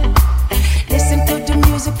 love. Listen to the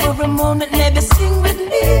music for a moment, maybe sing with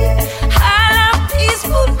me. I love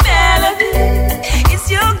peaceful melody. It's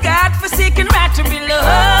your God-forsaken right to be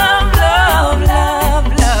loved, love, love,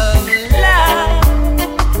 love, love.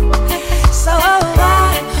 So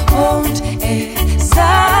I won't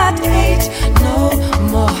hesitate no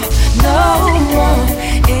more, no more.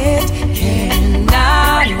 It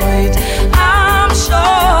cannot wait. I'm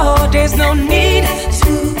sure there's no need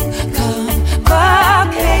to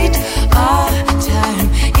complicate. Our time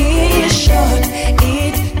is short.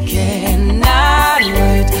 It cannot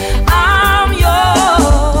wait. I'm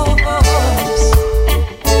yours.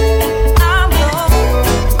 I'm yours.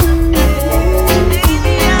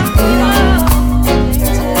 Baby, I'm yours.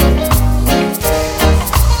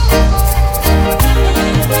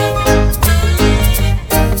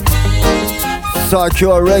 さあ今日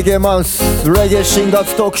はレゲエマンス、レゲエシンガー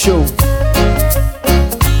ズ特集。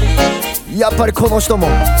やっぱりこの人も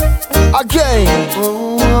Again。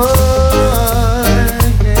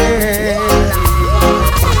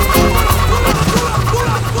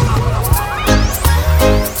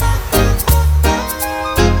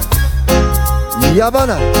 やば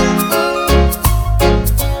ない。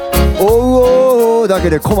おうおうだけ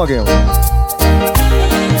でこまげよ。ベ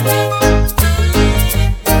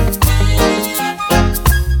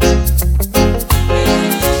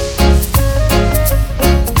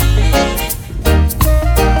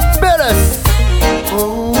レス。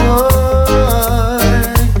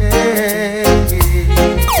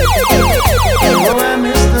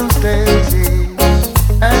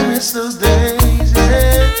miss those days,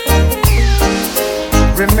 yeah.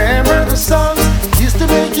 Remember the songs used to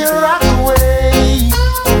make you rock away.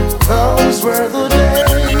 Those were the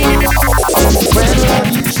days when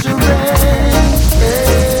love used to rain,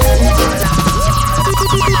 yeah.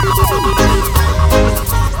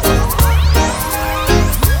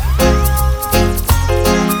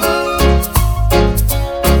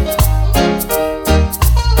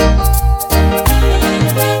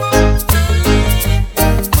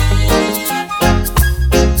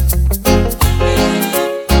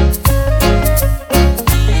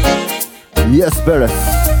 Yes, Beres.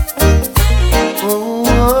 Oh,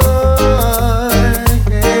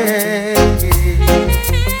 yeah.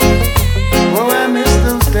 Oh, I miss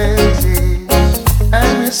those days, yeah. I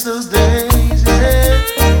miss those days, yeah.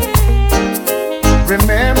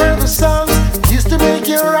 Remember the songs used to make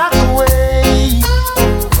you rock away.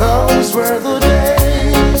 Those were the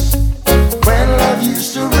days when love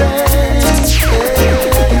used to rain,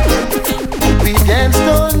 yeah. We danced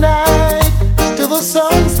all night to the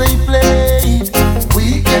songs they played.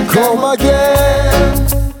 Come again,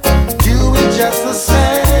 do it just the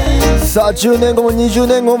same. さあ10年後も20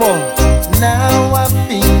年後も Now I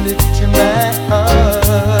feel it in my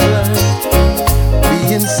heart.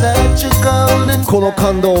 Being such a golden この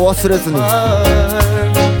感動を忘れずに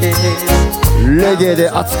レゲエで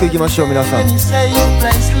熱くいきましょう皆さん。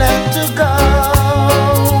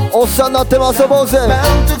おっさんになってますよ坊主。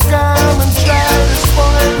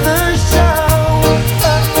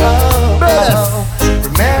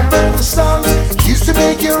Remember the songs used to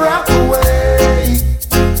make you rock away.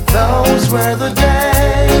 Those were the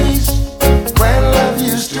days when love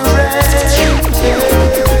used to rain.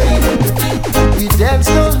 We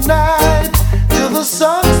danced all night to the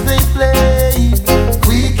songs they played.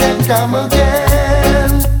 We can come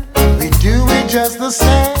again. We do it just the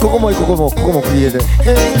same. ここもここもここもクリエで。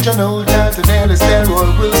Hey, John Old Johnson, Ellis,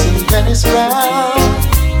 Delroy Wilson, Dennis Brown.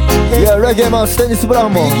 Yeah, reggae man, Dennis Brown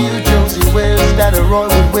も。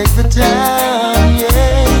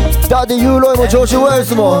ダディ・ユーロイもジョージ・ウェル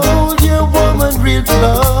ズも。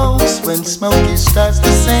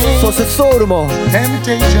そしてソウルも。テンプ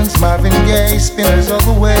テーション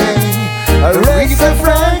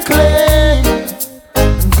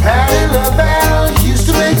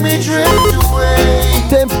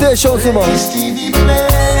ズも。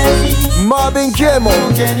マーヴィン・ゲイも。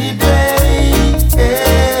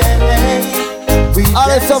ア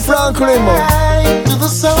レッサ・フランクリンも。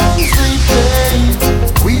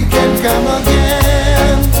We can come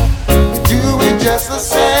again, do it just the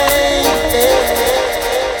same.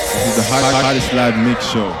 This is the hottest live mix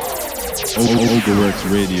show.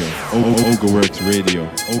 OGAWORKS Radio. OGAWORKS Radio.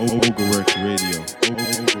 OGAWORKS Radio. OGAWORKS Radio.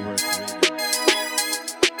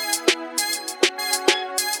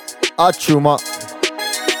 あっちゅうま。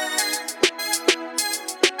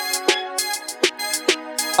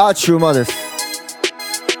あっちゅうまです。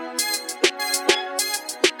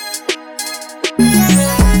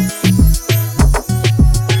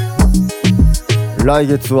来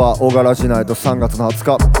月はオガラジナイト3月の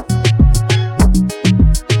20日。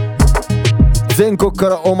全国か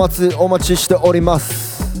らお待ちしておりま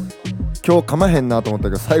す。今日噛まへんなと思っ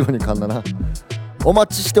たけど最後に噛んだな。お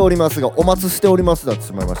待ちしておりますがお待ちしておりますだって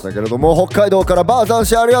しまいましたけれども、北海道からバーザン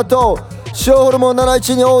シありがとう。塩ホルモン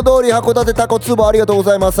712大通り函館タコツボありがとうご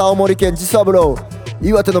ざいます。青森県ジサブロー、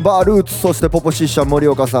岩手のバールーツ、そしてポポシッシャン森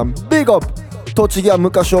岡さんビッグアップ。栃木は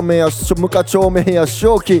無課町名や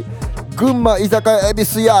正気、群馬居酒屋恵比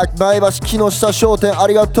寿屋、前橋木下商店あ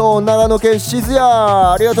りがとう。長野県静谷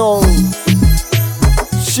ありがとう。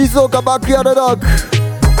静岡バックヤードドッグ、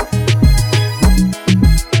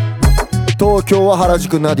東京は原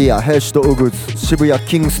宿ナディア、ヘッシュとウグズ、渋谷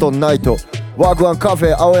キングストンナイト、ワークワンカフ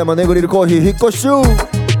ェ、青山ネグリルコーヒー引っ越し中。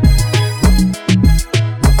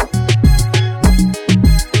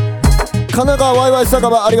神奈川ワイワイ酒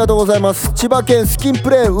場ありがとうございます。千葉県スキンプ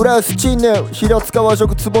レーン浦安陳年、平塚和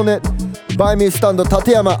食つぼね、バイミースタンド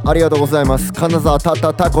立山ありがとうございます。金沢タ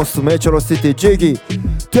タタコスメチョロシティジギー、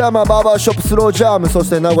富山バーバーショップスロージャーム、そし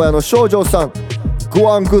て名古屋の少女さん、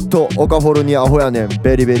ゴアングッド、オカフォルニアアホやねん、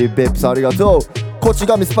ベリベリベップスありがとう。こち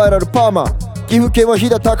がみスパイラルパーマ、岐阜県は飛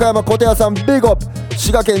騨高山小手屋さんビッグアップ、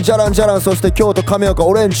滋賀県じゃらんじゃらん、そして京都亀岡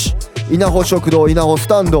オレンジ、稲穂食堂稲穂ス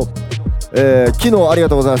タンド、昨日ありが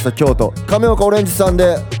とうございました。京都亀岡オレンジさん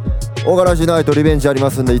でオガラジナイトリベンジありま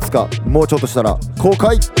すんで、いつかもうちょっとしたら公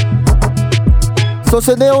開。そし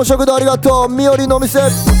てネオン食堂ありがとう。みよりの店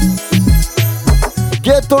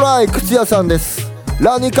ゲットライ靴屋さんです。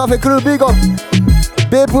ラニーカフェクルービーゴン、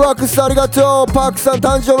ベープワークスありがとう。パークさん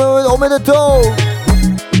誕生日おめでとう。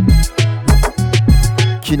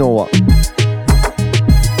昨日は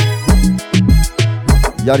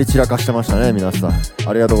やり散らかしてましたね皆さん、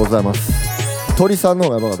ありがとうございます。鳥さんの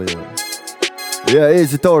方がやばかったけど、いやエイ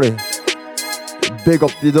ジ鳥ビッグア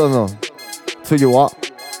ップどうぞ。次は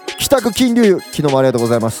北区金龍、昨日もありがとうご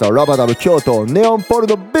ざいました。ラバダブ京都ネオンポル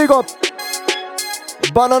ノビッグアップ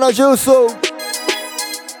バナナジュース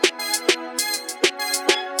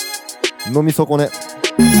飲み損ね。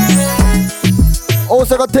大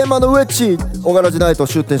阪天満のウェッチオガラジナイト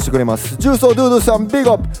出店してくれます。ジュースをドゥードゥさんビッ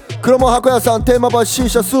グアップ、黒門箱屋さん天満橋シー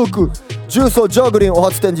シャスーク、ジュースをジョグリンお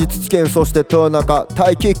初展示土県、そして豊中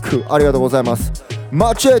タイキックありがとうございます。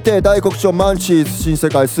マチエテ大黒町マンチーズ新世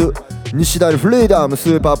界ス西成フリーダムス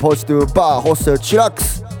ーパーポジティブバーホステルチラック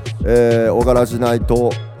ス、オガラジナイト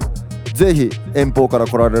ぜひ遠方から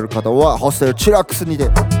来られる方はホステルチラックスにて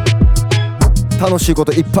楽しいこ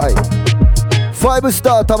といっぱい。5ス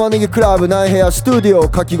ター玉ねぎクラブナイヘアスタジオ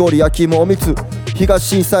かき氷焼き芋おみつ東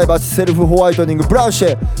心斎橋セルフホワイトニングブランシ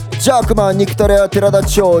ェジャークマンニクタレア寺田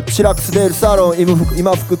町チラックスデールサロン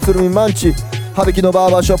今福鶴見マンチ羽引きのバ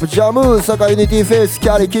ーバーショップジャムー坂ユニティフェイスキ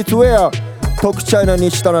ャリキッズウェア特チャイナ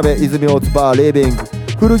西田辺泉大津バーレービング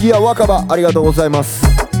古着屋若葉ありがとうございます。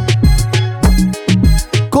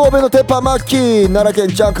神戸の鉄板マッキー奈良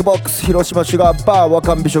県ジャンクボックス広島シュガーバー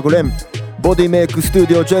若ん美食連ボディメイクスタ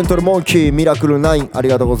ジオジェントルモンキーミラクル9あり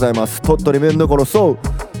がとうございます。鳥取麺どころそう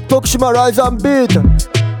徳島ライザンビート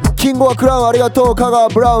キングはクラウンありがとう。香川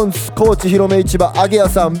ブラウンズ高知広め市場揚げ屋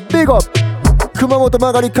さんビッグアップ熊本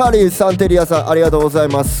曲がりカリーサンテリアさんありがとうござい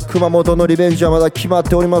ます。熊本のリベンジはまだ決まっ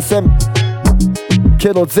ておりません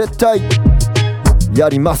けど絶対や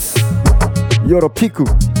ります。ヨロピク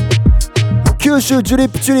九州ジュリッ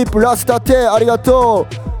プチュリップラスタテありがと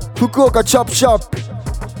う。福岡チャップチャップ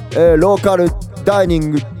ローカルダイニ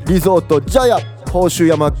ングリゾートジャヤ宝州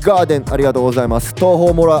山ガーデンありがとうございます。東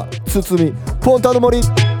方村堤ポンタの森五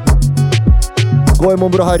右衛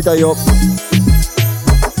門風呂入りたいよ。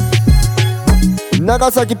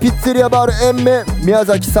長崎ピッツェリアバール延命宮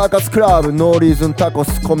崎サーカスクラブノーリーズンタコ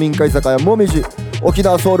ス古民家居酒屋もみじ沖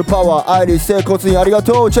縄ソウルパワーアイリス整骨院ありが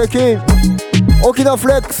とう。チェックイン沖縄フ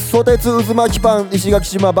レックスソテツ渦巻きパン石垣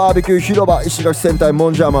島バーベキュー広場石垣戦隊モ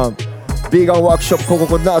ンジャーマンビーガンワークショップコ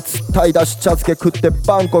コナッツタイだし茶漬け食って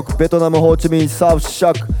バンコクベトナムホーチミンサウスシ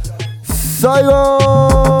ャック最後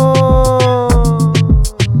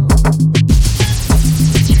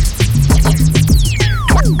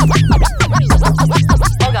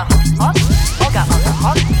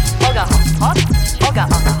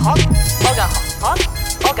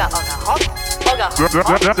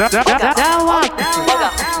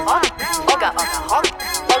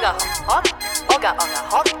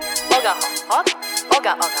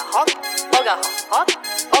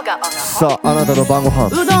さああなたの晩ご飯う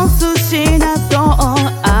どん寿司納豆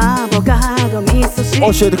アボカド味噌汁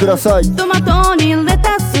教えてください。トマトにレ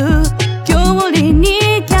タスきゅうりに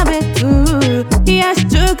キャベツ冷やし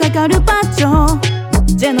中華カルパッチョ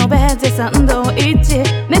ジェノベーゼサンドイッチ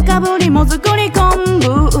メカブリもずくり昆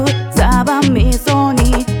布サバ味噌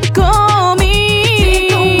煮込みち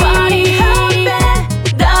くわりはんぺ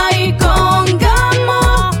大根がも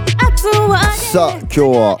厚揚げさあ今日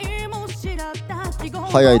は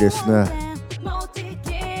早いですね。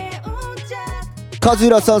カズイ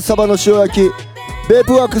ラさんサバの塩焼きベー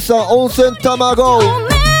プワークさん温泉卵エ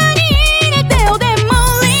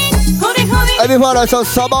ビファーライさん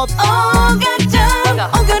サバ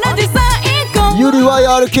ユリ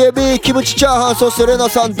YRKB キムチチャーハンそしてレナ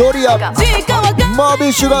さんドリアマービ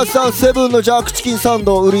ーシュガーさんセブンのジャークチキンサン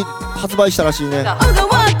ドを売り発売したらしいね。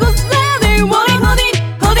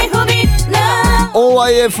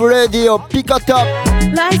OIF レディオピカタラ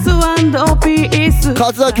イス&ピース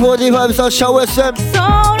カズアキ45さんシャウエッセンソ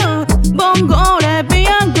ウルボンゴレビ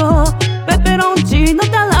アンゴペペロンチーノ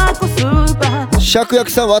たらこスーパーシャクヤ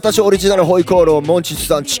クさん私オリジナルホイコーローモンチッチ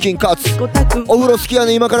さんチキンカツお風呂好きや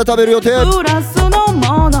ね今から食べる予定プラスの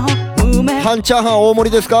もの半チャーハン大盛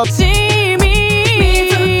りですかシ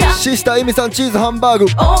シスターイミさんチーズハンバーグ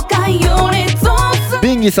おかゆにソース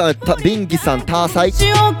ビンギさんターサイ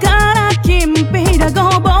塩辛きんぴら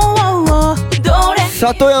ごぼうどれ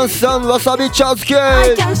サトヤンさんわさび茶漬け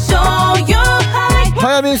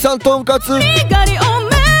早見さんとんかつ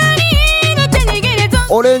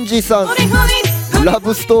オレンジさんラ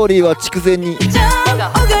ブストーリーは筑前にも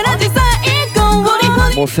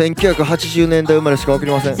う1980年代生まれしか分か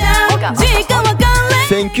りません。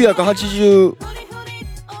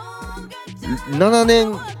1987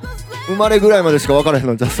年生まれぐらいまでしか分からへん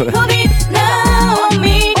のじゃそれ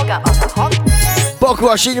僕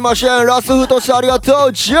は死にませんラスフとしてありがと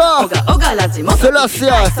うじゃあセラス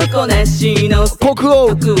や国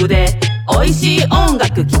王美味しい音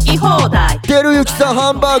楽聴き放題。てるゆきさん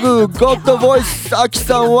ハンバーグ、ゴッドボイスあき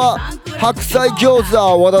さんは白菜餃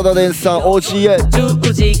子、和田田伝さん OGA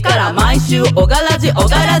 10時から毎週オガラジオ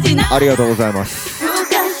ガラジな。ありがとうございます。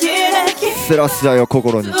セラスジャよ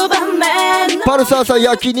心に。パルサーさん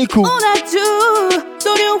焼肉、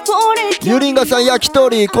ユリンガさん焼き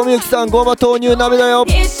鳥、コミユキさんごま豆乳鍋だよ。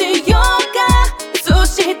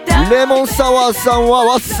レモンサワーさんは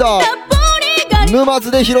ワッサー、沼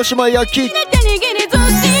津で広島焼き、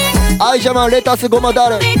アイジャマンレタスごまだ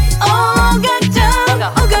れ、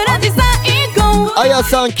あや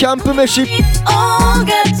さんキャンプ飯、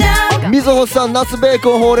みずほさんナスベー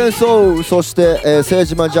コンほうれん草、そして、セー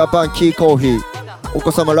ジマンジャパンキーコーヒー、お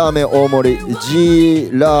子様ラーメン大盛り、ジ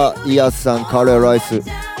ーライヤさんカレーライス、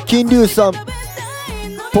金龍さん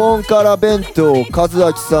ポンカラ弁当、和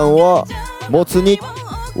明さんはもつ煮、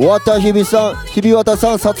わたひびさん、ひびわた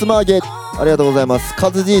さんさつま揚げ、ありがとうございます。カ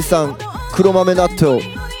ズじいさん黒豆納豆、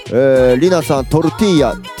リナさんトルティー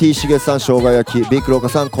ヤ、T しげさん生姜焼き、ビックローカ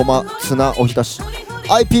さん小松菜おひたし、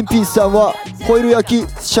アイピンピンさんはホイル焼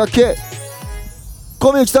き鮭、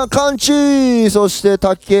コミユキさんカンチ、そして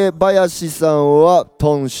竹林さんは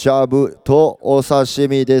トンシャブとお刺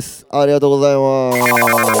身です。ありがとうございま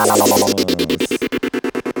す。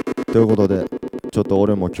ということでちょっと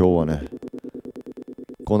俺も今日はね、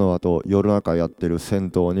この後夜中やってる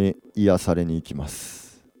銭湯に癒されに行きま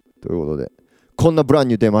す。ということでこんなブラン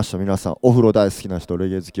ニュー出ました。皆さんお風呂大好きな人、レ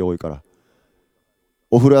ゲエ好き多いから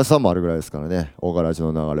お風呂屋さんもあるぐらいですからね、オガラジ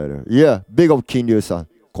の流れる。いや、ビッグアップ金龍さん、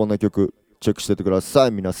こんな曲チェックしててくださ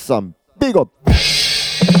い。皆さんビッグアップ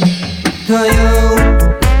To you,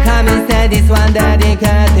 come and say this one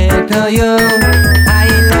dedicated to you. I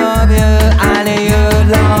love you, and you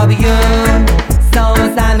love you. そう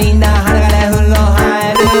さみんな裸で風呂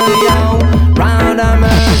入るよ。 Round the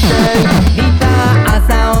mercy 見た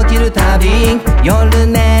朝起きるたび、夜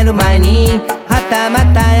寝る前にはたま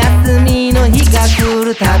た休みの日が来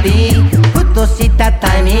るたび、ふとした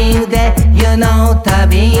タイミングで You know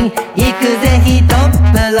旅行くぜひとっ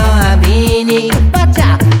風呂浴びに。バチ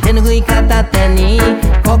ャ手ぬぐい片手に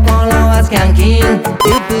心はスキャンキン、湯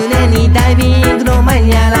船にダイビングの前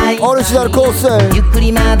に洗い、オリジナル構成ゆっく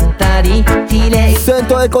りまったり綺麗セン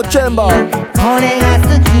トエコチェンバー、これが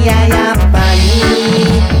好きややっぱり。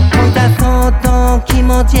ほんと相当気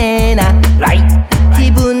持ちええな、ライ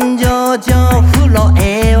気分上々風呂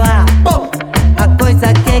ええわ、あこいつ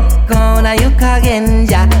は結構な湯加減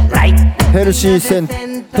じゃ、ライヘルシ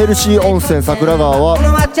ー温泉桜川こ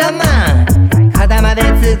のわっちゃんマン肩まで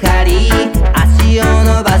浸かり足を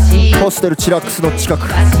伸ばし、ホステルチラックスの近く、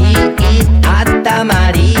あった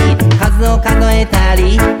まり数を数えた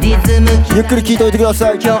りリズムゆっくり聴いておいてくだ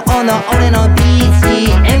さい。今日の俺の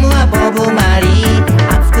BGM はボブマリー、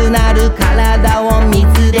熱くなる体を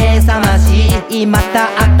水で冷まし、また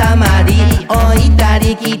頭り置いた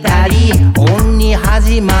り来たり、オンに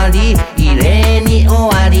始まり異例に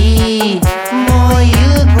終わり、もう言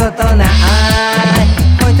うことない、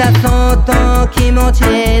こいつは相当気持ち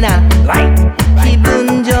ええな、気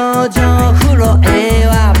分上々風呂ええ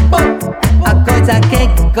わ、あこいつは結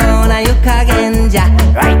構な湯加減じゃ、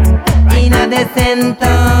稲で銭湯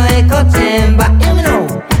エコチェンバー、 You know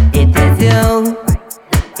it is you,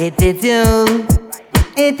 it is you,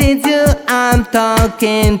 it is you I'm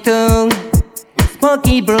talking to.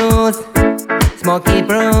 Smoky blues, smoky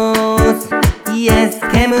blues, yes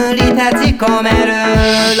煙立ち込める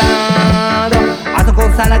ラード、あそこ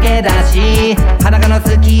さらけ出し裸の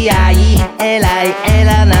付き合い、えらいえ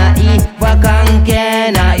らないは関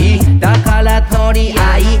係ない、だから取り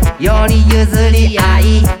合いより譲り合い、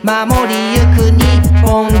守りゆく日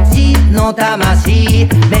本人の魂、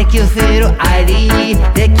 Make you feel ID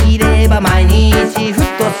できれば毎日ふと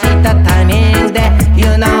したタイミングで You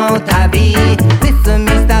know 旅 Listen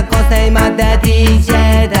Mr. 個性まで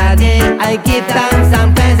DJ だけ I give down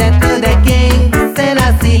some present to the king セ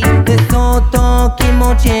ラシーで相当気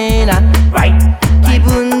持ちいいな、気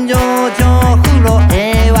分上々風呂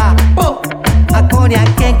ええわ、あこりゃ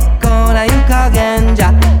結構な湯加減じ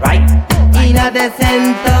ゃ、稲で銭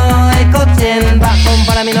湯エコチェンバー、コン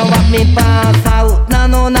パラミのワミパーサウナ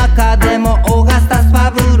の中でもオーガスタス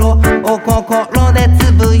パブロ、お心で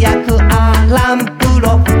つぶやくアランプ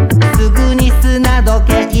ロ、すぐに砂時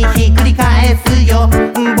計ひっくり返すよ、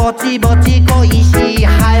ぼちぼち恋しい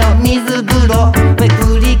はよ水風呂、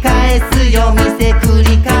繰り返すよ店繰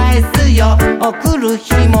り返すよ、来る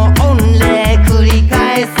日も御礼繰り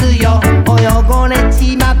返すよ、汚れ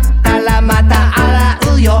ちまったらまた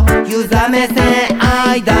洗うよ、湯冷めせ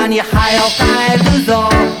間にはよ帰るぞ、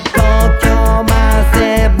東京回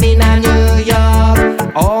せみなニューヨー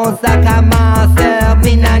ク、大阪回せ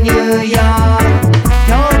みなニューヨ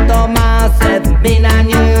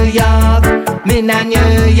みんなニュ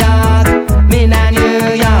ーヨークみんなニュ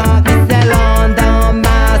ーヨークミスロンドンマ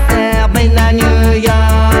ーセみんなニューヨ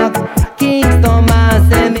ークキングストンマー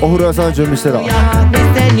セお風呂屋さん準備してたわ。ミス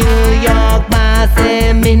ニューヨークマー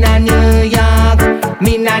セみんなニューヨーク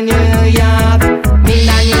みんなニューヨークみん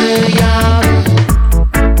なニューヨーク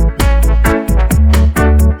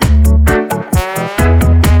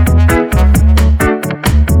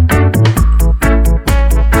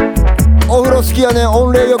お風呂好きやねん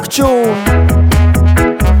御礼浴チューン。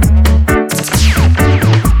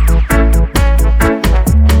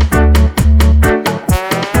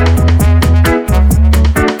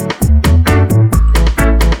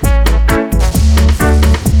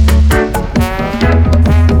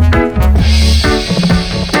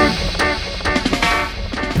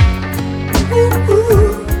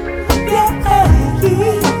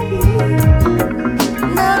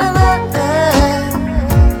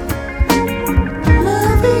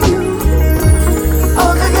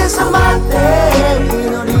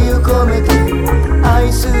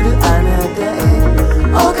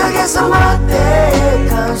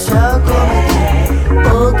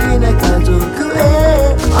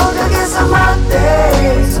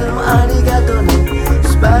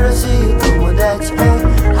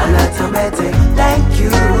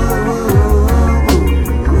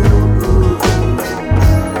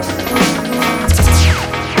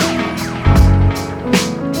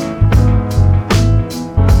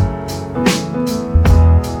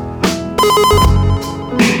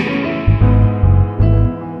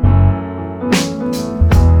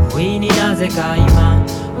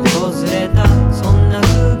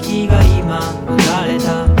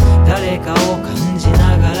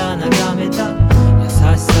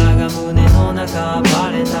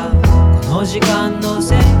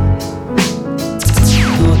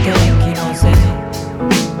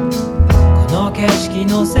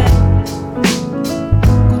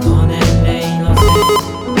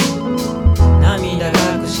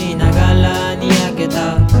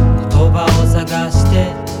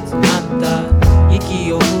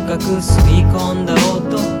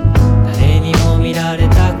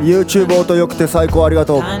YouTube 音良くて最高ありが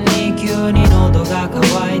とう。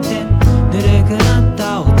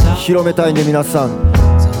広めたいんで皆さん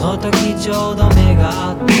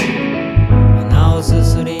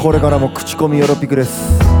これからも口コミよろぴくで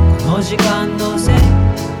す。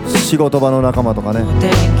仕事場の仲間とかね、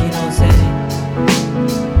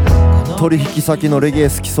取引先のレゲエ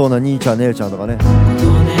好きそうな兄ちゃん姉ちゃんとかね、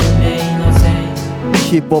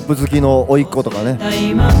ヒップホップ好きの甥っ子とかね、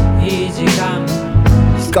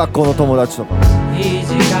学校の友達とか、いい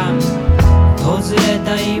時間訪れ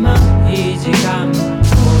た今いい時間もしか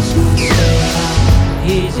して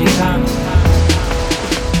いい時間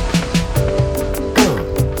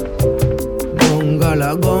ゴンガ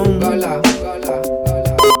ラゴンガラゴ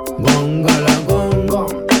ンガラゴンゴ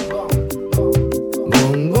ンゴ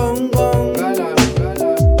ンゴンゴンガラ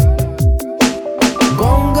ゴン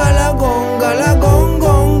ガラゴンガラゴンゴ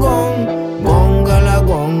ンゴンゴンガラ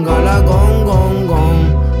ゴンガラゴンゴンゴ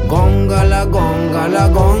ンゴンガラゴンガラ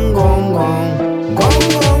ゴンゴンゴンゴンゴン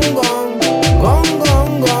ゴンゴンゴ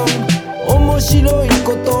ンゴン面白い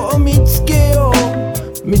ことを見つけよ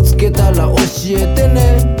う。見つけたら教えて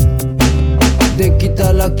ね。でき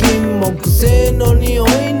たら金木犀の匂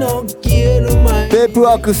いの消える前ペープ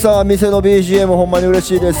ワークさん店の BGM ほんまに嬉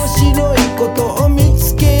しいです。面白いことを見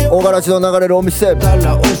つけよう。大柄地の流れるお店た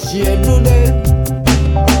ら教えるね。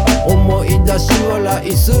思い出し笑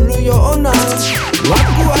いするようなワクワ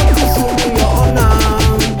クするような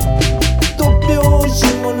突拍子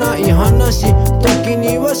もない話、時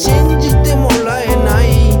には信じてもらえない、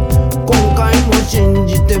今回も信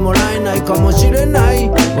じてもらえないかもしれな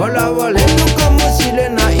い、笑われるかもしれ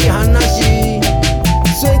ない話、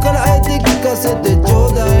それからあえて聞かせてちょ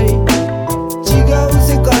うだい。違う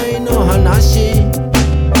世界の話、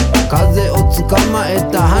風を捕まえ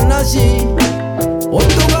た話、音が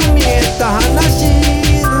見えた話、リ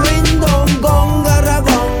ンドンゴンガラゴ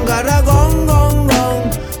ンガラゴンゴンゴン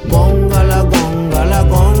ゴンガラゴンガラ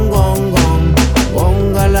ゴンゴンゴンゴ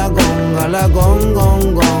ンガラゴンガラゴンゴ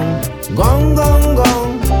ンゴンゴンゴンゴンゴンゴン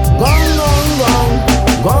ゴン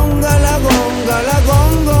ゴンガラゴンガラゴ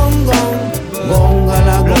ンゴンゴンゴンガ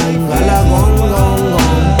ラゴンガラゴンゴンゴン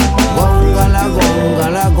ゴンガラゴンガ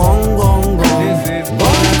ラゴンゴンゴンゴン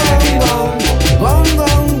ゴンゴンゴン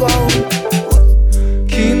ゴン。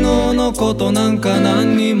昨日のことなんか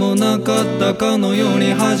何にもなかったかのよう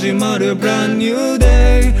に始まるブランニュー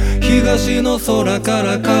デイ。東の空か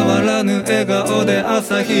ら変わらぬ笑顔で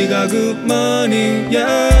朝日がグッマーニング、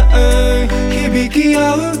yeah、響き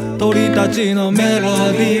合う鳥たちのメ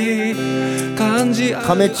ロディー感じ合う。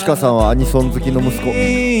亀近さんはアニソン好きの息子。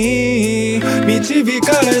導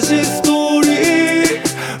かれしストーリー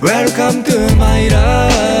Welcome to my life。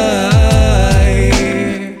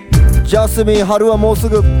 ジャスミン春はもうす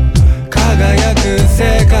ぐ。輝く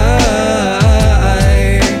世界、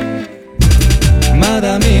ま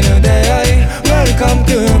だ見ぬ出会い Welcome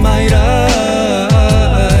to my life。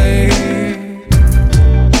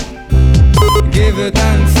 Give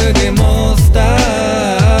thanks the most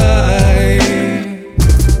high。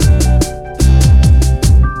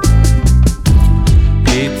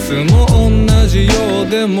 いつも同じよう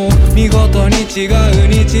でも見事に違う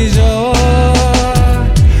日常、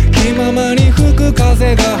気ままに吹く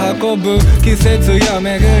風が運ぶ季節や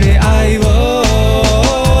巡り合いを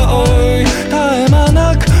絶え間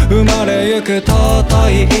なく生まれゆく尊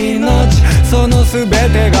い命、そのすべ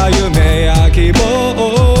てが夢や希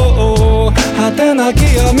望、果てな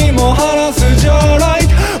き闇も晴らす将来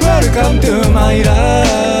Welcome to my life。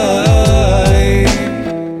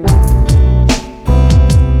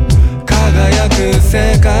 輝く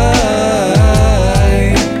世界、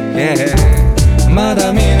yeah、ま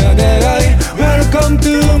だ見ぬ出会い Welcome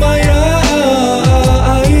to my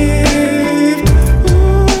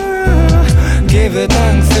life。Give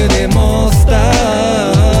thanks to the most high。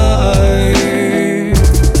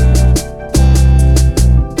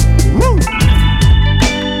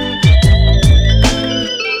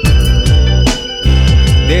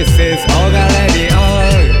 This is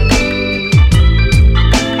OGAWORKS。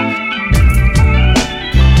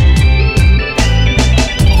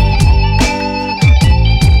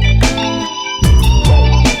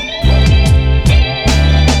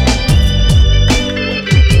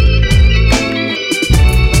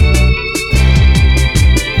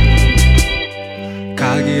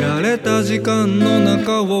限られた時間の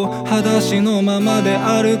中を裸足のままで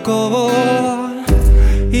歩こう、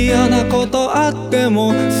嫌なことあって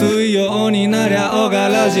も水曜になりゃオガ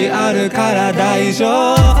ラジあるから大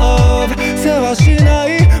丈夫。世話しな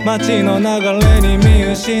い街の流れに見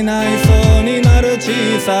失いそうになる小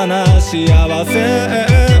さな幸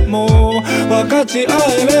せも分かち合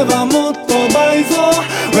えればもっと倍増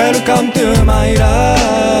Welcome to my life。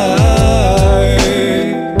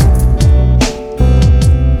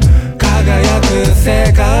輝く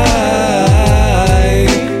世界、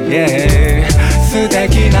yeah、素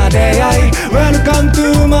敵な出会い Welcome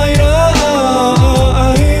to my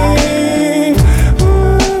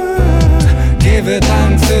life。Give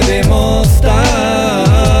thanks to the most high。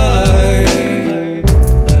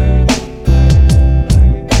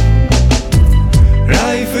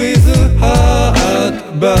 Life is hard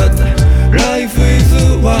but life is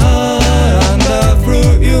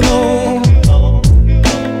wonderful, you know。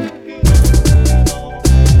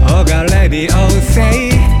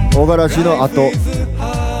オガラジの後お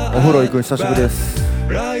風呂行く久しぶりです。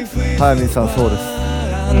早見さんそうです。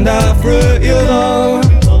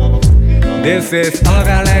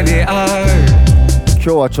今日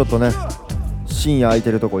はちょっとね深夜空い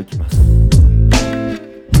てるとこ行きます。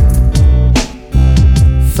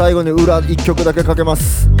最後に裏1曲だけかけま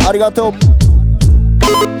す。ありがとう。